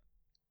know. Yeah.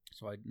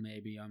 So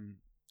I'm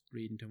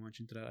reading too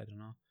much into that. I don't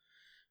know.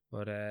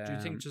 But do you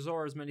think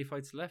Chisora has many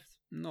fights left?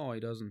 No, he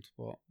doesn't.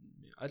 But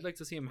I'd like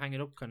to see him hang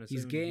it up kind of.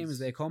 His game as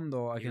they come,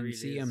 though. I can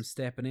see him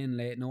stepping in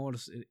late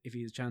notice if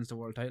he has a chance to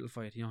world title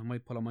fight. You know, he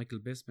might pull a Michael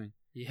Bisping.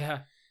 Yeah,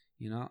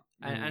 you know.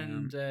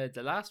 And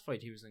the last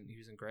fight, he was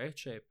in great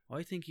shape.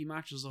 I think he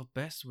matches up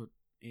best with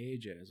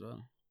AJ as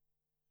well.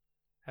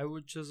 How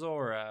would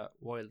Chisora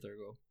Wilder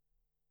go?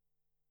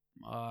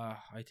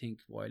 I think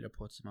Wilder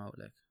puts him out.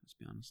 Like, let's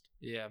be honest.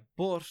 Yeah,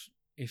 but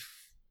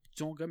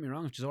don't get me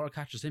wrong, if Chisora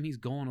catches him, he's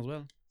gone as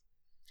well.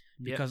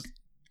 Because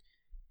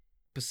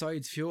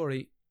besides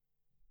Fury,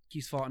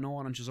 he's fought no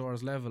one on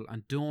Chisora's level,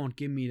 and don't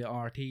give me the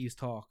RT's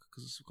talk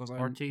because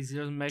Ortiz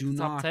doesn't make the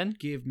top 10.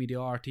 Give me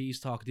the RT's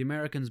talk. The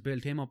Americans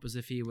built him up as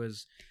if he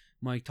was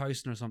Mike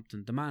Tyson or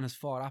something. The man has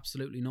fought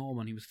absolutely no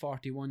one. He was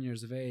 41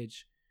 years of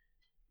age.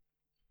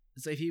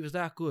 So if he was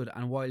that good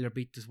and Wilder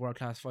beat this world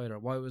class fighter,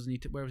 where was he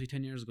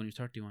 10 years ago? He was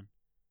 31.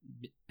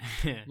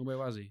 Yeah. Where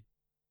was he?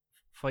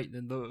 Fighting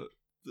in the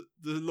the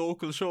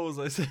local shows,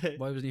 I say.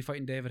 Why wasn't he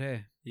fighting David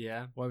Hay?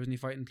 Yeah. Why wasn't he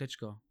fighting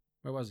Klitschko?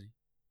 Where was he?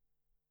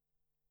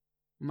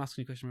 I'm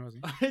asking you a question. Where was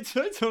he?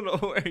 I don't know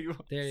where he was.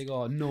 There you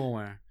go.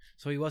 Nowhere.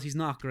 So he's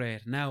not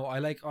great. Now, I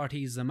like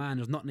Ortiz as a man.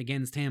 There's nothing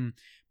against him.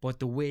 But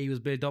the way he was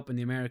built up in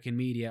the American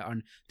media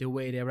and the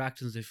way they were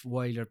acting as if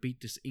Wilder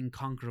beat this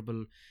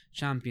inconquerable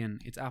champion,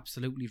 it's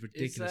absolutely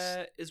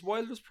ridiculous. Is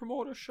Wilder's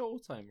promoter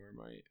Showtime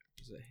or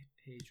is it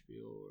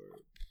HBO or...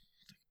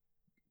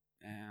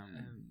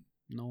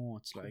 No,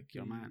 it's like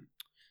your man,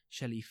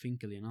 Shelley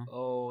Finkel, you know?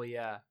 Oh,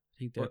 yeah. I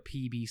think they're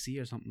PBC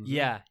or something.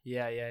 Yeah.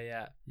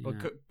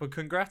 But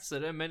congrats to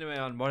them anyway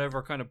on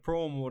whatever kind of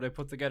promo they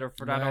put together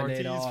for that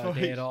Ortiz fight.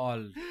 They had all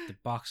the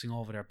boxing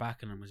over their back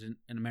and him was an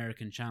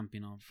American champ,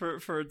 you know.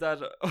 For that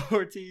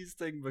Ortiz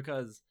thing,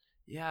 because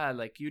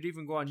like you'd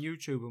even go on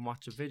YouTube and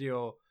watch a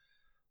video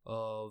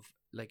of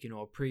like, you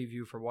know, a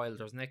preview for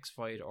Wilder's next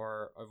fight,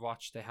 or I've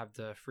watched they have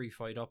the free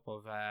fight up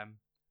of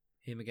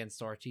him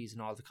against Ortiz,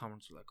 and all the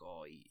comments were like,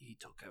 oh, he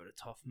took out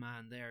a tough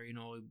man there, you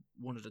know,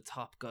 one of the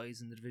top guys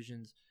in the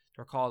divisions.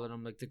 They're calling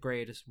him like the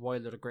greatest,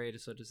 Wilder the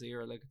greatest of this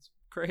era. Like, it's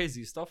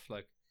crazy stuff.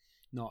 Like,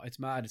 no,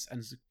 it's mad.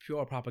 It's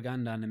pure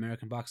propaganda in the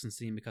American boxing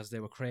scene because they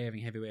were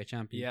craving heavyweight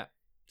champion. Yeah,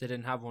 they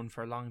didn't have one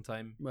for a long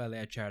time. Well, they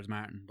had Charles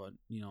Martin, but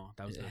you know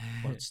that was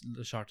what's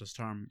the shortest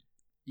term.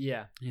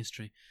 Yeah, in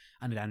history,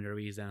 and it Andy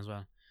Ruiz then as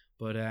well.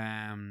 But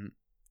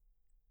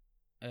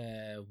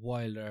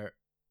Wilder,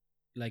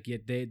 like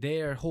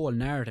their whole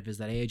narrative is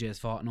that AJ has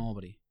fought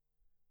nobody.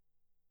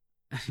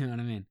 You know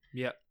what I mean?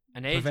 Yeah.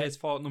 And AJ's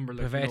fought number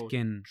like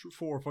Povetkin,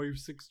 4, 5,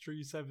 6,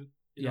 3, 7.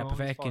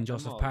 Povetkin,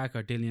 Joseph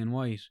Parker, Dillian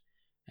White,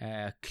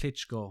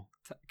 Klitschko,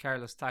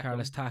 Carlos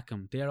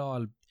Takam. They're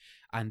all,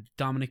 and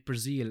Dominic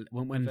Breazeale.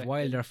 When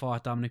Wilder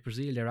fought Dominic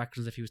Breazeale, they were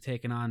acting as if he was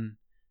taking on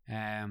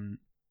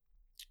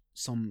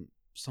some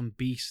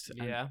beast.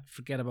 Yeah. And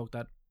forget about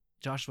that.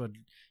 Joshua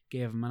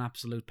gave him an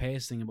absolute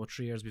pasting about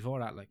 3 years before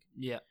that. Like,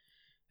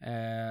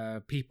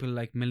 people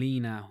like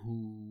Molina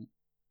who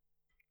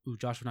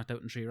Joshua knocked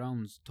out in 3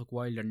 rounds, took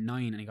Wilder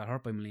 9 and he got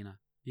hurt by Molina.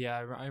 Yeah,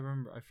 I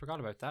remember. I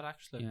forgot about that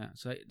actually. Yeah,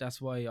 so that's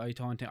why I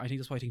think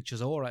that's why I think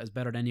Chisora is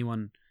better than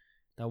anyone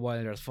that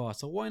Wilder has fought.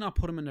 So why not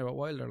put him in there with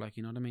Wilder? Like,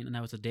 you know what I mean? And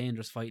now it's a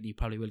dangerous fight and he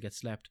probably will get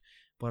slept.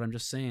 But I'm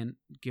just saying,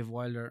 see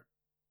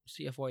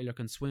if Wilder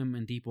can swim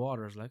in deep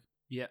waters. Like,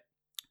 yeah.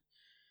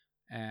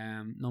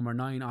 Number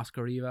 9,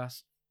 Oscar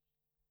Rivas.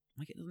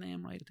 Am I getting his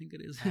name right? I think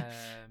it is.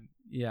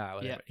 Yeah,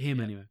 whatever. Yeah,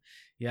 Him anyway.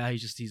 Yeah,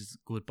 he's a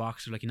good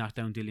boxer. Like, he knocked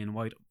down Dillian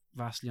White.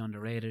 Vastly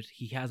underrated.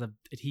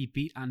 He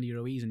beat Andy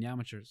Ruiz in the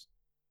amateurs.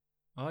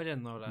 Oh, I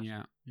didn't know that.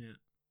 Yeah.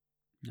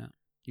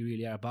 You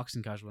really are a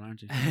boxing casual,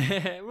 aren't you?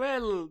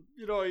 Well,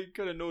 you know, I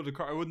kind of know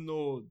I wouldn't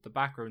know the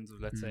backgrounds of,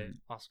 let's say,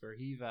 Oscar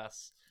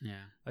Rivas.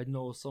 Yeah, I'd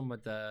know some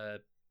of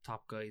the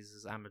top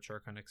guys'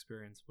 amateur kind of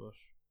experience, but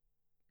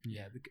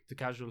the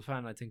casual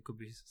fan, I think, could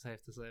be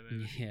safe to say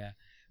maybe. Yeah,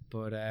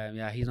 but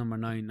he's number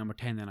 9. Number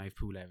 10, then I have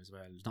Pulev as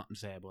well. There's nothing to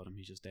say about him.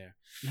 He's just there.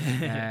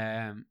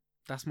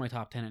 That's my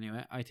top 10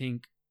 anyway. I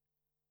think.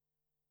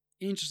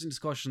 Interesting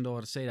discussion though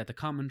to say that the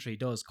commentary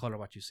does colour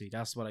what you see.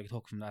 That's what I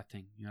took from that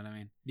thing. You know what I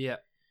mean? Yeah.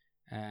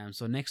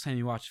 So next time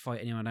you watch a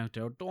fight, anyone out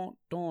there,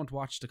 don't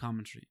watch the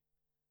commentary.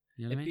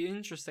 You know what I mean? It'd be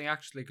interesting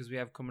actually, because we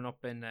have coming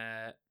up in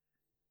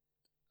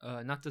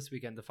not this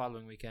weekend, the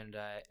following weekend,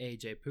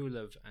 AJ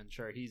Pulev, and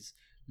sure, he's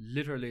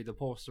literally the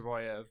poster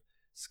boy of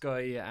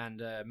Sky and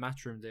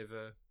Matchroom. They've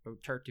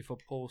about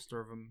 30-foot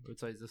poster of him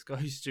outside the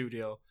Sky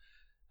studio.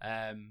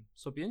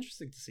 So it'd be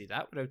interesting to see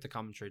that without the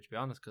commentary, to be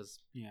honest, because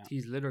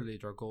he's literally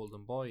their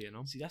golden boy, you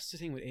know. See, that's the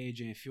thing with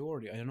AJ and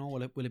Fury. I don't know,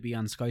 will it be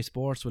on Sky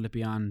Sports? Will it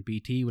be on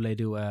BT? Will they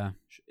do a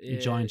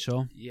joint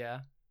show? Yeah,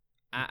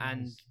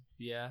 and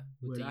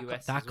with the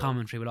US. That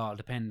commentary will all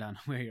depend on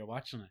where you're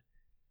watching it,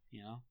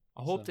 you know.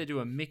 I hope they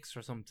do a mix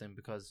or something,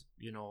 because,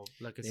 you know,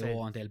 like I said,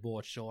 they'll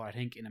both show. I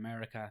think in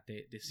America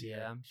this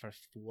year for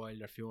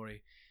Wilder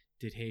Fury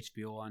did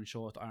HBO on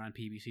show it, or on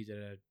PBC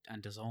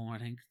and DAZN. I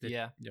think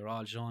they're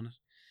all showing it.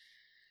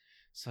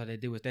 So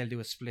they'll do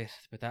a split,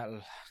 but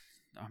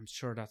I'm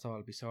sure that's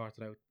all be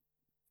sorted out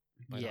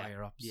by the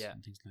higher ups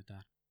and things like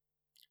that.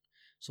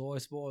 So I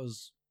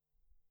suppose,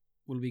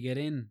 will we get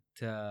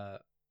into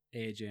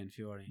AJ and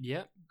Fury?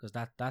 Yeah, because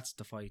that's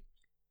the fight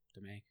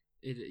to make.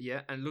 And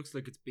it looks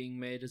like it's being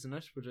made, isn't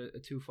it, with a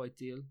 2-fight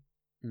deal?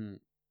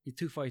 A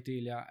 2-fight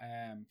deal,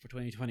 for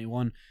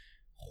 2021.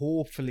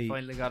 Hopefully,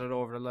 finally got it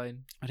over the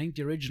line. I think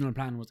the original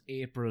plan was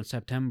April,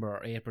 September,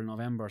 or April,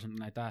 November, or something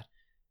like that.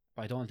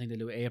 But I don't think they'll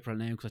do April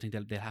now, because I think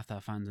they'll have to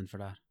have fans in for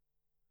that.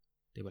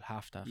 They will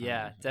have to have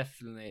fans in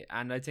definitely.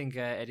 And I think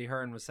Eddie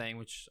Hearn was saying,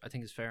 which I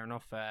think is fair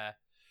enough,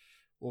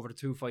 over the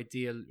 2-fight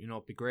deal, you know,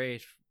 it'd be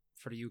great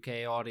for the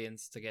UK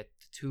audience to get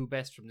the 2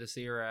 best from this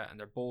era, and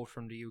they're both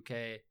from the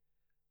UK.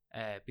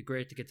 It'd be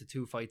great to get the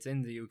 2 fights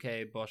in the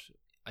UK, but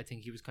I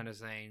think he was kind of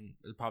saying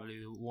it'll probably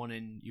be 1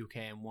 in UK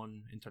and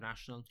 1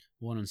 international.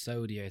 1 in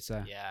Saudi, I'd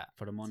say. Yeah.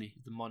 For the money.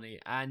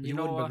 And you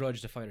wouldn't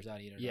begrudge the fighters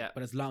that either. Yeah.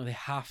 But as long as they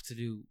have to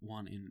do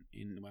 1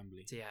 in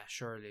Wembley. Yeah,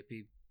 surely it'd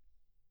be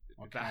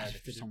bad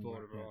if they did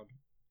both abroad.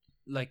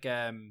 like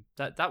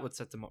that would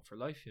set them up for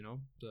life, you know.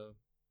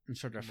 I'm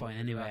sure they're More fine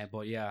like anyway, that.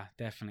 but yeah,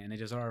 definitely, and they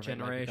deserve it.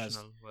 Like, because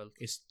Generational wealth.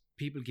 it's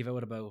people give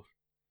out about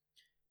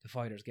the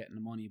fighters getting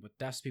the money, but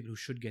that's people who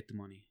should get the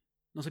money.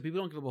 No, so people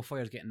don't give about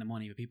fighters getting the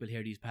money, but people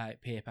hear these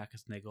pay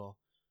packets and they go,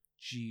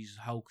 "Jeez,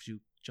 how could you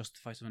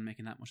justify someone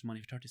making that much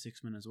money for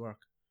 36 minutes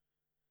work?"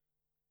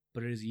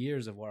 But it is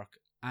years of work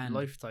and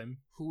Lifetime.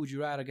 Who would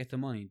you rather get the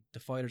money? The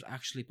fighters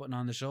actually putting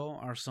on the show,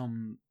 or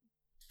some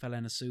fella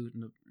in a suit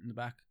in the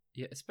back?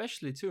 Yeah,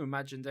 especially too.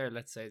 Imagine there.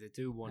 Let's say they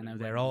do one. And now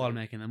they're all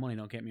making the money.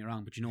 Don't get me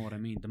wrong, but you know what I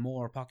mean. The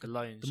more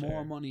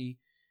more money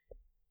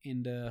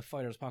in the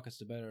fighters' pockets,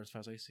 the better, as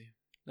far as I see.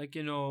 Like,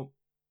 you know,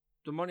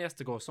 the money has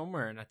to go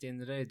somewhere, and at the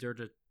end of the day, they're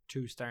the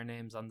 2-star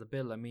names on the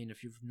bill. I mean,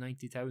 if you've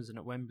 90,000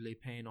 at Wembley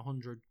paying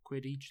 100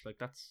 quid each, like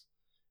that's,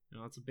 you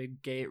know, it's a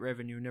big gate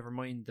revenue. Never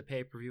mind the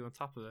pay per view on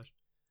top of it.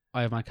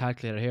 I have my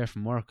calculator here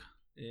from work.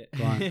 Yeah.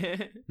 Go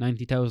on.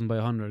 90,000 by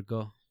 100.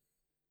 Go.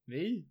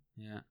 Me?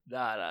 Yeah.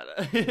 Nah.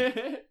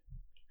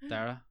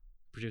 Dara,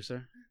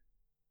 producer.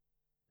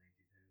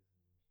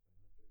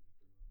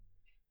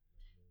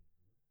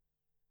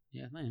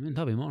 Yeah, man, I mean,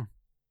 that'll be more.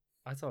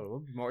 I thought it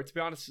would be more. To be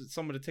honest,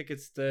 some of the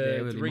tickets, They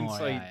the will be ringside,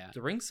 more, yeah.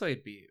 the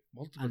ringside be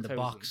multiple And the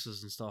thousand.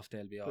 boxes and stuff,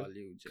 they'll be all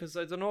huge. Because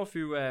I don't know if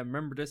you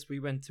remember this. We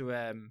went to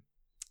a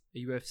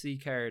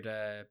UFC card.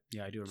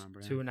 Yeah, I do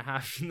remember.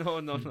 2.5. No,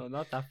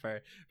 not that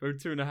far. About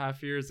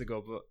 2.5 years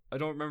ago. But I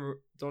don't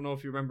know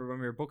if you remember when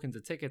we were booking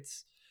the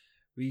tickets.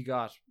 We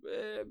got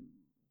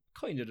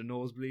kind of the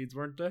nosebleeds,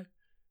 weren't they?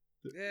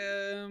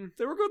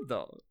 They were good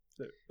though.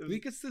 We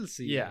could still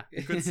see. Yeah,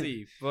 you could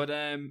see. But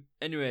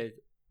anyway,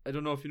 I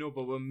don't know if you know,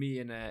 but when me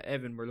and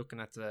Evan were looking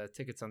at the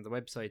tickets on the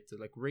website, the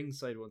like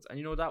ringside ones, and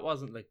you know that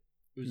wasn't like,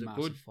 it was Massive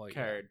a good fight,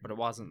 card, but it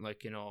wasn't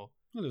like, you know.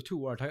 Well, there were 2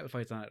 world title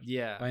fights on it.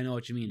 Yeah, But I know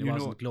what you mean. It You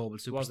wasn't know, global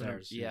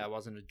superstars. it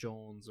wasn't a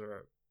Jones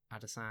or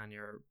Adesanya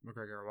or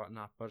McGregor or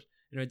whatnot. But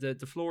you know,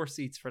 the floor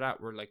seats for that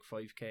were like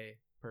 5k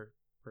per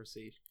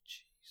seat.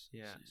 Jeez.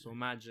 Yeah. So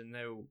imagine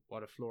now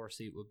what a floor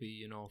seat would be,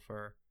 you know,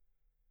 for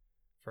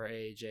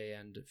AJ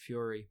and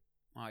Fury.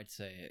 I'd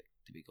say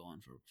to be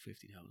going for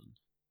 50,000.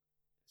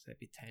 So it'd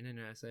be 10 in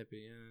there. So it'd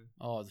be, yeah.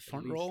 Oh, the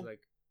front At least, row.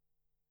 like,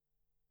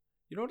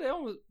 you know, they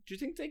almost. Do you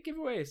think they give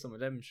away some of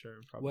them?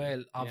 Sure, probably.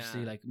 Well,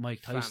 obviously, Yeah. like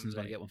Mike Tyson's Family.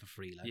 gonna get one for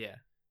free. Like, Yeah,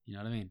 you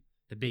know what I mean.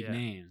 The big Yeah.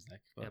 names,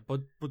 like. But yeah,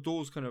 but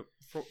those kind of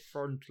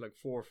front like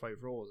 4 or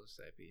 5 rows, I'd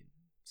say, it'd be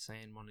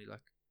insane money.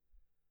 Like,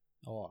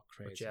 oh,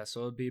 crazy. but yeah,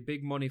 so it'll be a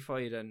big money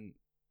fight, and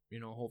you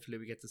know, hopefully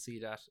we get to see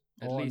that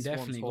at I'm least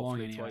definitely once, going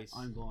hopefully anyway. twice.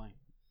 I'm going.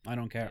 I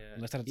don't care. Yeah.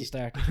 Let's start at the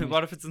start.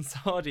 What if it's in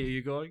Saudi? Are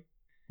you going?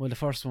 Well, the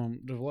first one,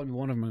 there will be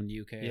one of them in the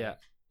UK. Yeah.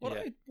 Well,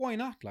 Yeah. why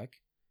not?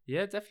 Like,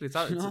 Yeah, definitely.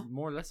 It's You know?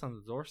 more or less on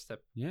the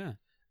doorstep. yeah.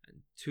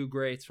 And 2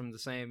 greats from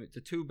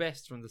the 2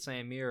 best from the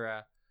same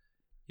era,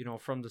 you know,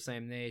 from the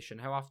same nation.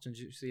 How often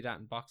do you see that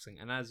in boxing?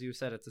 And as you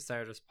said at the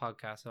start of this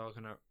podcast, it all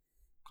kind of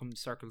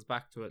circles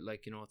back to it.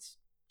 Like, you know, it's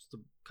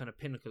the kind of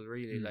pinnacle,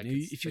 really. Like,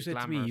 If you said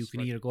to me, you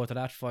can either go to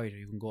that fight or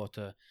you can go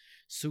to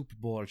Super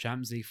Bowl,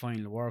 Champions League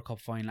final, World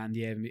Cup final, and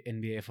the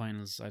NBA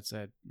finals, I'd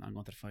say I'm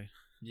going to the fight.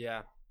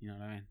 Yeah, You know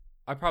what I mean?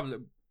 I probably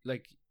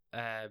like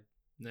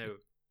no.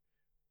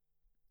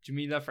 Do you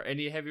mean that for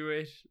any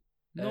heavyweight?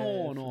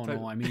 No.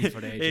 I mean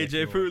for the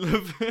AJ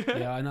Pulov.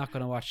 Yeah, I'm not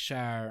going to watch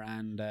Shar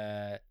and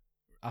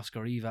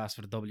Oscar Rivas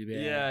for the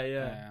WBA.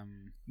 Yeah.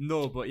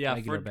 No, but yeah,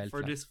 regular belt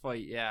for fight. this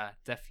fight, yeah,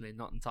 definitely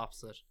nothing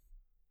tops it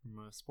from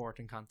a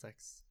sporting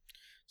context.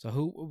 So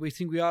who we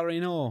think we already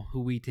know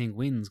who we think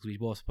wins because we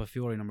both put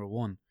Fury number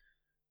 1.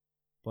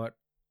 But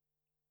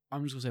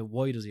I'm just gonna say,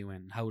 why does he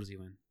win? How does he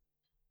win?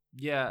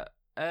 Yeah,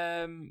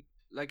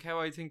 like how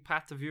I think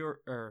path to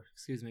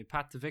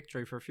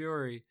victory for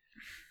Fury,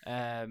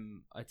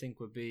 I think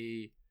would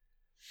be,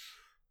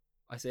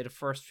 I say the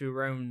first few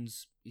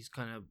rounds he's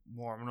kind of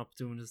warming up,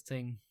 doing his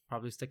thing,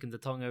 probably sticking the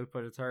tongue out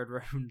by the 3rd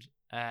round.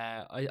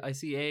 I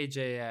see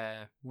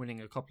AJ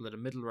winning a couple of the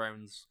middle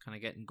rounds, kind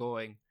of getting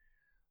going,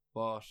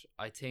 but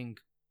I think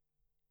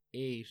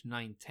 8,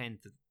 9, 10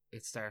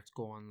 it starts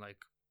going like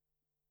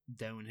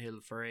downhill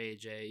for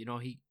AJ. You know,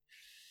 he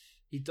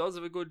does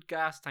have a good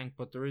gas tank,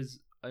 but there is,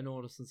 I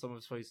noticed in some of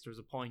his fights, there's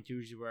a point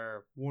usually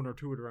where 1 or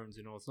 2 of the rounds,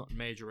 you know, it's not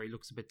major, where he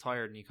looks a bit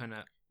tired and he kind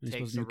of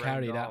takes you a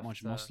carry round that off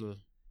much the- muscle.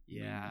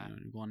 Yeah,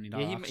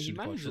 He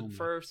manages it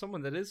for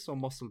someone that is so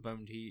muscle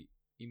bound. He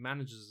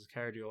manages his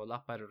cardio a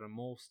lot better than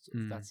most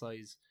of that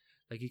size.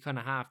 Like, he kind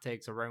of half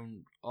takes a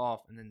round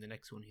off, and then the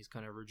next one he's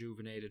kind of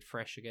rejuvenated,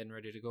 fresh again,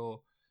 ready to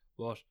go.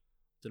 But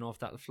don't know if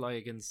that'll fly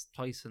against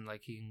Tyson.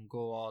 Like, he can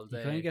go all day.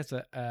 He kind of gets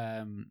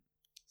a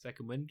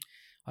second win.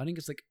 I think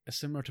it's like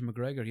similar to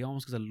McGregor. He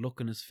almost gets a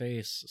look in his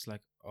face. It's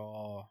like,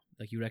 oh,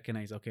 like you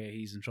recognize, okay,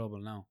 he's in trouble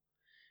now.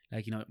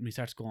 Like, you know, when he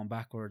starts going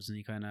backwards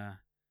and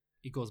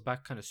He goes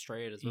back kind of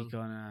straight as well.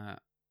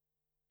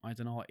 I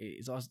don't know.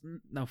 It's also,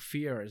 now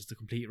fear is the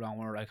complete wrong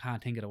word. I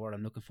can't think of the word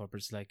I'm looking for, but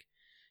it's like,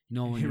 you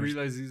know, when he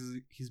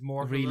realizes he's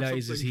more. he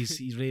realizes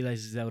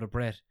he's out of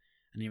breath,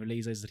 and he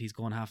realizes that he's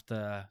going to have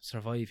to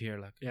survive here.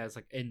 Like, yeah, it's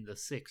like in the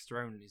 6th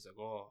round, he's like,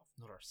 oh,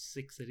 another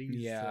 6 of these.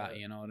 yeah,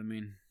 you know what I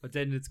mean. But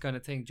then it's kind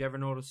of thing. Do you ever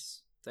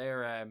notice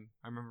there? I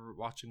remember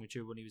watching with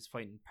you when he was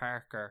fighting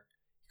Parker.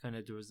 Kind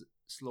of there was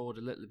slowed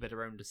a little bit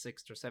around the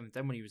 6th or 7th.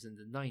 Then when he was in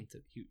the 9th,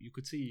 you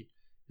could see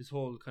his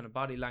whole kind of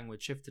body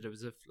language shifted. It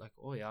was as if like,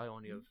 oh yeah, I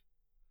only have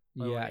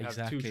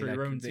exactly. 2-3 like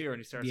rounds here, and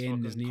he starts the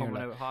end is fucking near,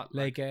 coming out hot.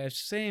 Like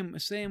same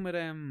with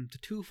the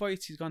 2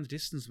 fights he's gone the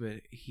distance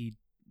with. He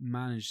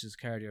managed his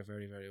cardio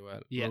very, very well.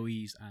 Yeah.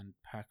 Ruiz and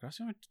Parker. That's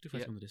the only 2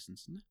 fights gone the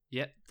distance, isn't it?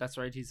 Yeah, that's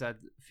right. He's had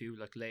a few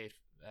like late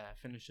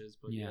finishes,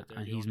 but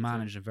and he's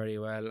managed it very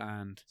well.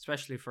 And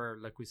especially for,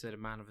 like we said, a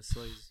man of his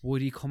size.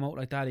 Would he come out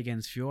like that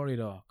against Fury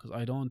though? Because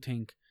I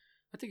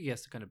think he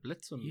has to kind of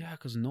blitz him. Yeah,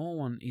 because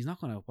he's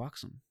not going to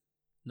outbox him.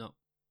 No.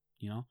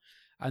 You know,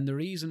 and the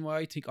reason why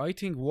I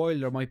think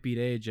Wilder might beat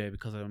AJ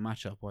because of a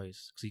matchup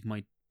wise, because he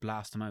might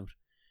blast him out.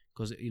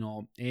 Because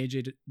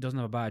AJ doesn't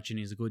have a bad chin;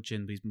 he's a good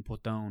chin, but he's been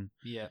put down.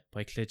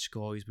 By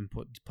Klitschko, he's been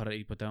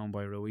put down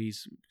by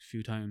Ruiz a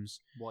few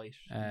times. White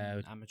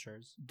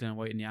amateurs. Then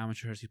White in the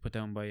amateurs, he's put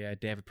down by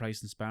David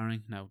Price in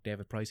sparring. Now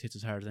David Price hits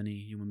as hard as any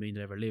human being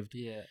that ever lived.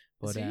 Yeah,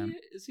 but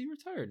is he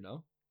retired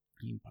now?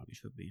 He probably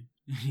should be.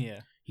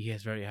 Yeah, he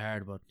hits very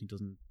hard, but he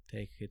doesn't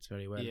take hits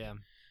very well. Yeah,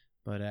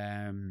 but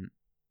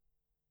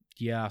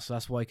yeah, so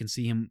that's why I can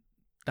see him.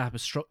 That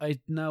was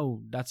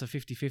that's a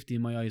 50-50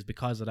 in my eyes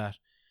because of that.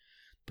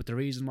 But the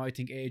reason why I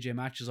think AJ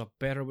matches up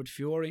better with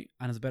Fury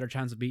and has a better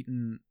chance of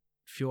beating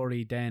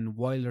Fury than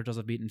Wilder does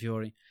of beating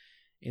Fury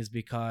is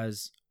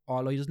because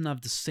although he doesn't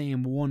have the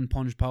same one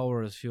punch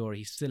power as Fury,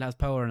 he still has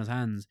power in his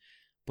hands,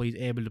 but he's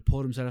able to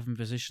put himself in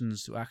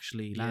positions to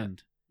actually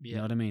land. You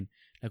know what I mean?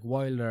 Like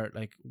Wilder,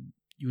 like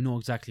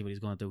exactly what he's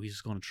going to do. He's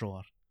just going to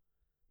throw it.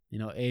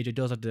 AJ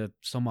does have the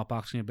somewhat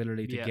boxing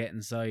ability to get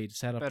inside,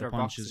 set up better the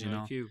punches.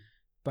 IQ.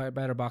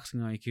 Better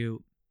boxing IQ.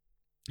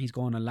 He's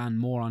going to land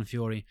more on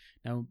Fury.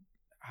 Now,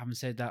 having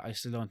said that, I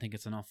still don't think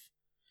it's enough.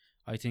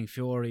 I think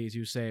Fury, as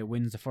you say,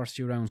 wins the first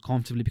few rounds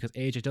comfortably because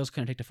AJ does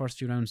kind of take the first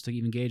few rounds to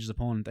even gauge his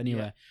opponent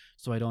anyway. Yeah.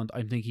 So I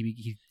think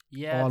he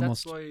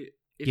almost that's why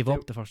give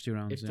up the first few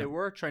rounds. If they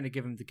were trying to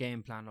give him the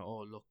game plan,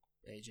 look,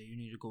 AJ, you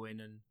need to go in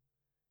and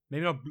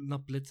maybe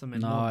not blitz him.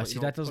 No, see,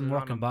 that doesn't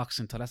work in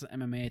boxing. So that's an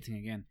MMA thing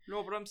again.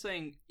 No, but I'm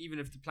saying even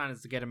if the plan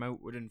is to get him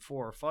out within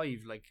 4 or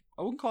 5, like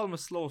I wouldn't call him a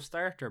slow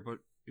starter, but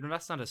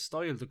that's not a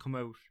style to come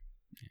out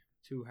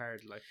too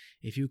hard. Like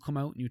if you come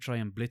out and you try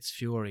and blitz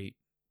Fury,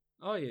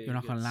 you're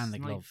not going to land the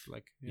glove.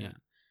 Like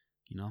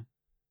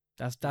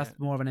that's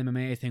more of an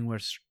MMA thing where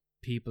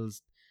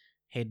people's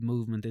head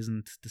movement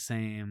isn't the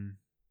same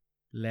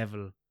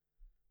level.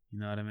 You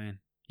know what I mean?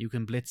 You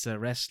can blitz a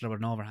wrestler with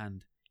an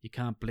overhand. You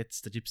can't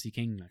blitz the Gypsy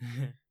King. Like,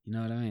 you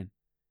know what I mean?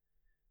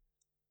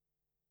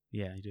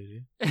 Yeah, you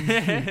do.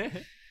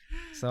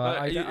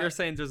 So you're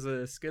saying there's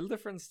a skill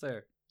difference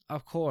there?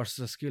 Of course,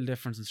 there's a skill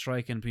difference in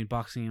striking between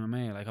boxing and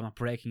MMA. Like, I'm not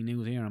breaking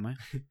news here, am I?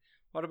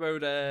 What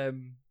about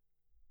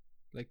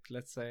like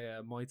let's say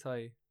Muay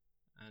Thai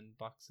and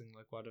boxing?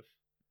 Like, what if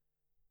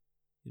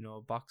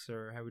a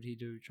boxer? How would he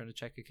do trying to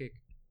check a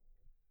kick?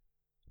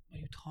 What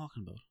are you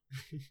talking about?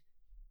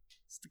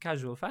 It's the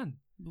casual fan.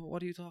 But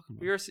what are you talking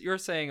about? You're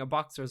saying a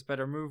boxer has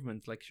better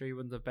movement. Like, sure, he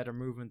wouldn't have better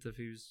movement if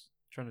he was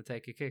trying to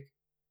take a kick.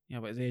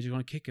 Yeah, but is AJ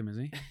going to kick him? Is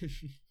he?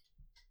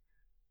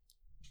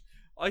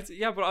 But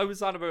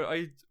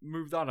I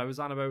moved on. I was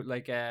on about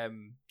like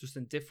just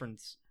in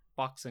difference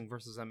boxing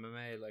versus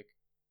MMA. Like,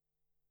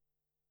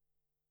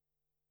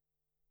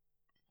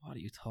 what are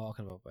you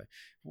talking about?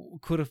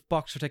 Could a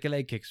boxer take a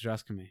leg kick? You're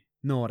asking me.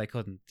 No, they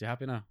couldn't. You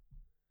happy now?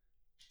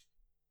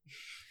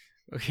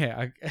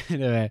 Okay.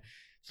 Anyway,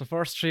 so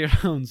first 3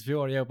 rounds,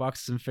 Fury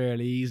outboxes him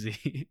fairly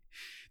easy.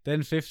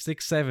 Then 5th,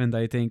 6th, 7th,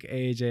 I think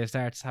AJ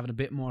starts having a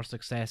bit more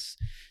success,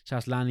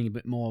 starts landing a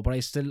bit more, but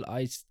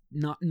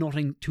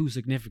nothing too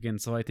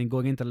significant. So I think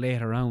going into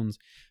later rounds,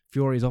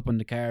 Fury's up on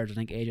the card. I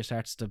think AJ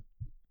starts to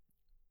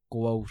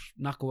go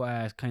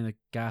out, kind of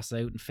gas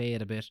out and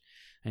fade a bit.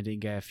 I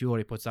think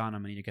Fury puts on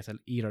him and he gets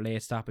either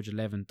late stoppage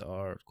 11th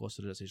or goes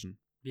to the decision.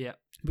 Yeah,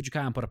 but you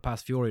can't put it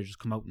past Fury, just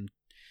come out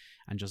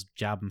and just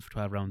jab him for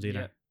 12 rounds either.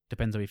 Yeah.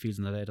 Depends how he feels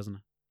in the day, doesn't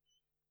it?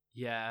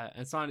 Yeah,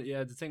 it's not.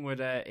 Yeah, the thing with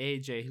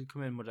AJ, he'll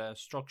come in with a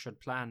structured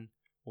plan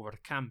over the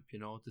camp.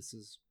 This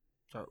is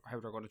how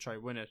they're going to try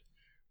win it.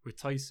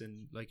 With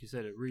Tyson, like you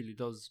said, it really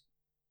does.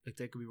 Like,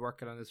 they could be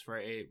working on this for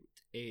 8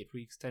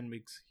 weeks, 10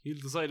 weeks. He'll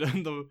decide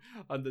on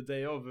the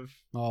day of if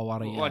what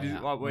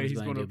way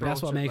he's going to approach. But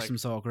that's what makes him him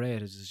so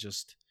great. Is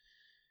just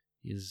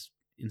his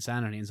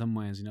insanity in some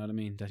ways. You know what I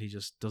mean? That he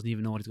just doesn't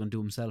even know what he's going to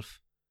do himself.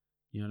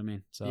 You know what I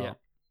mean? So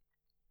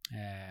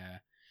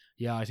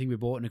yeah, I think we're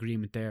both in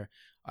agreement there.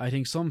 I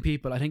think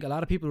a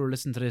lot of people who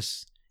listen to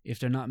this, if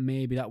they're not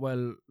maybe that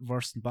well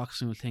versed in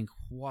boxing, will think,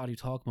 what are you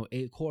talking about?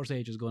 Of course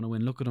AJ is going to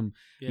win. Look at him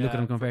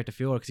compared to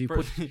Fury.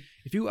 Because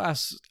if you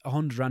ask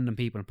 100 random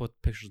people and put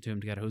pictures of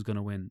them together, who's going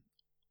to win?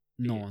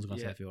 No one's going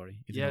to say Fury.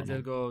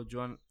 They'll go, do you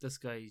want this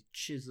guy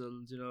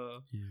chiseled,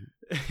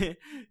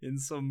 in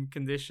some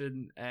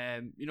condition.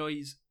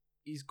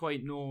 He's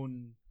quite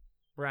known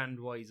brand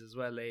wise as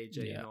well. AJ,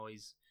 Yeah. you know,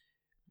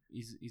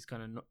 he's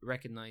kind of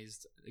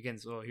recognized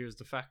against. Oh, here's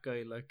the fat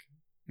guy, like.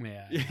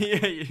 Yeah.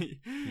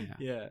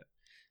 Yeah.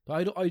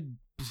 But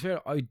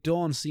I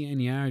don't see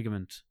any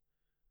argument.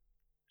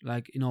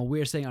 Like, you know,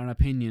 we're saying our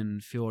opinion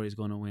Fury is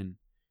going to win.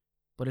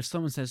 But if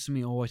someone says to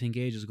me, "Oh, I think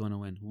AJ is going to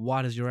win,"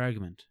 what is your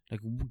argument?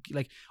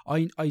 Like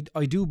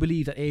I do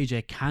believe that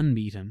AJ can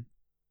beat him.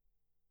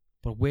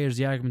 But where's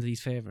the argument that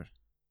he's favourite?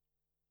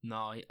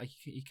 No,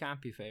 he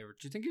can't be favourite.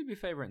 Do you think he'd be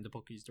favourite in the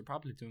bookies? They're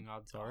probably doing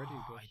odds already.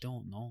 But I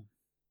don't know.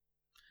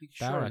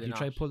 surely Dara, you not.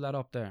 try to pull that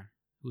up there.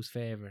 Who's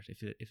favourite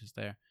if it's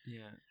there?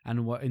 Yeah.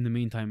 And what in the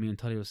meantime, me and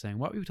Tully was saying,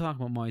 what were you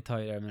talking about Muay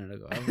Thai there a minute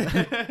ago?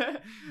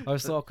 I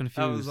was so confused.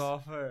 That was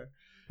off her.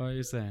 What are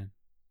you saying?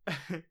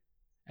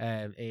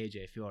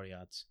 AJ Fury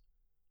odds.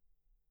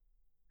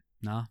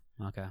 No?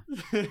 Okay.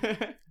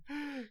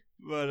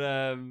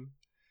 But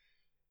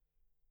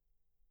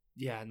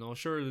yeah, no,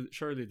 surely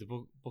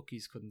the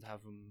bookies couldn't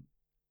have him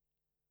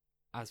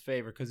as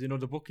favourite, because you know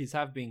the bookies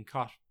have been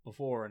caught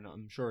before, and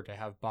I'm sure they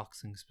have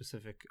boxing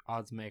specific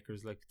odds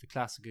makers. Like the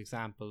classic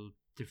example,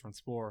 different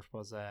sport,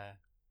 was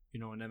you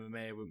know, in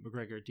MMA with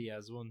McGregor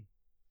Diaz won,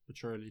 but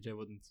surely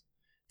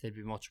they'd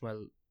be much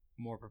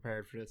more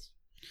prepared for this.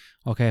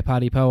 Okay,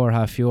 Paddy Power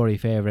have Fury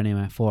favourite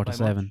anyway,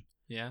 4-7.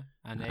 Yeah,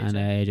 and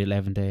AJ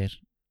 11-8,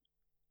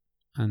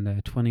 and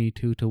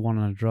 22-1 on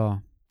a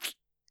draw.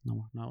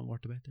 No, not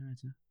worth the bet there, I'd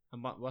say.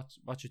 And what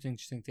do you think?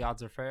 Do you think the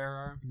odds are fair?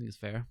 Or? I think it's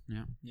fair.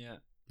 Yeah. Yeah.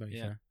 Very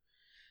fair.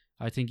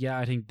 I think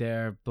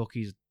their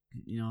bookies,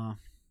 you know,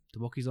 the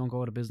bookies don't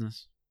go out of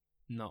business.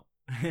 No.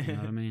 You know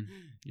what I mean?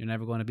 You're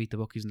never going to beat the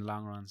bookies in the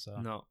long run.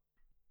 So no.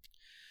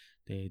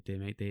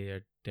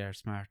 They're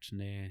smart,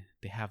 and they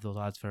have those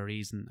odds for a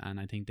reason. And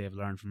I think they've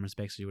learned from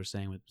respects you were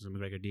saying with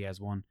McGregor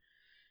Diaz one,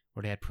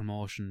 where they had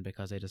promotion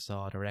because they just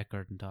saw the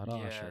record and thought,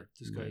 oh, sure,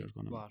 this guy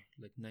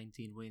like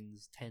 19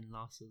 wins, 10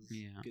 losses.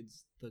 Yeah,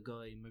 against the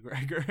guy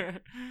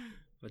McGregor.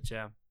 But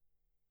yeah,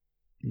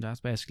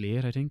 that's basically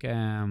it, I think.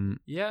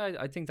 Yeah,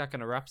 I think that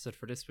kind of wraps it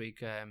for this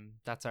week.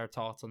 That's our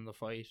thoughts on the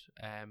fight.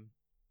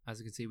 As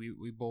you can see,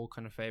 we both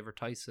kind of favour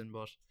Tyson,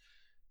 but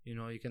you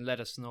know, you can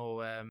let us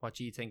know what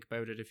you think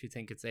about it. If you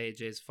think it's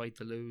AJ's fight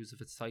to lose, if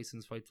it's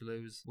Tyson's fight to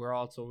lose. We're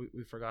also,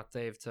 we forgot,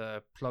 Dave,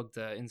 to plug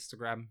the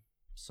Instagram.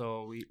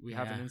 So we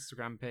have an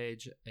Instagram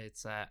page.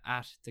 It's at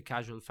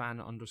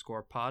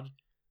 @thecasualfan_pod.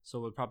 So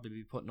we'll probably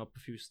be putting up a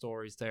few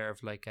stories there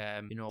of like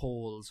you know,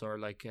 polls or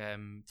like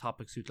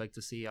topics you'd like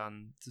to see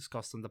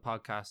discussed on the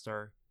podcast,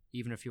 or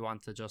even if you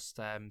want to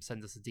just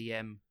send us a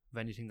DM of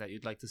anything that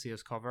you'd like to see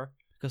us cover.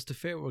 Because to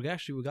fair, we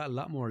got a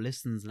lot more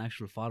listens than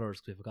actual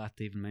followers, because we forgot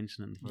to even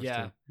mention it in the first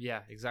two.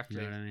 Yeah, exactly.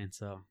 You know what I mean?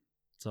 So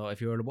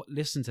if you were to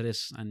listen to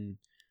this and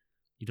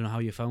you don't know how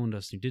you found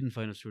us, you didn't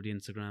find us through the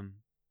Instagram,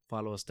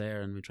 follow us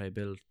there, and we try to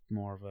build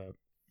more of a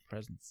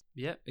presence.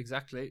 Yeah,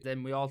 exactly.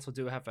 Then we also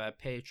do have a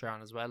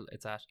Patreon as well.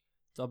 It's at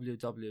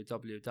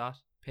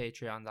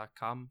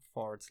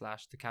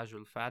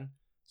www.patreon.com/thecasualfan.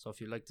 So if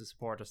you'd like to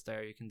support us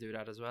there, you can do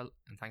that as well.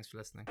 And thanks for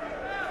listening.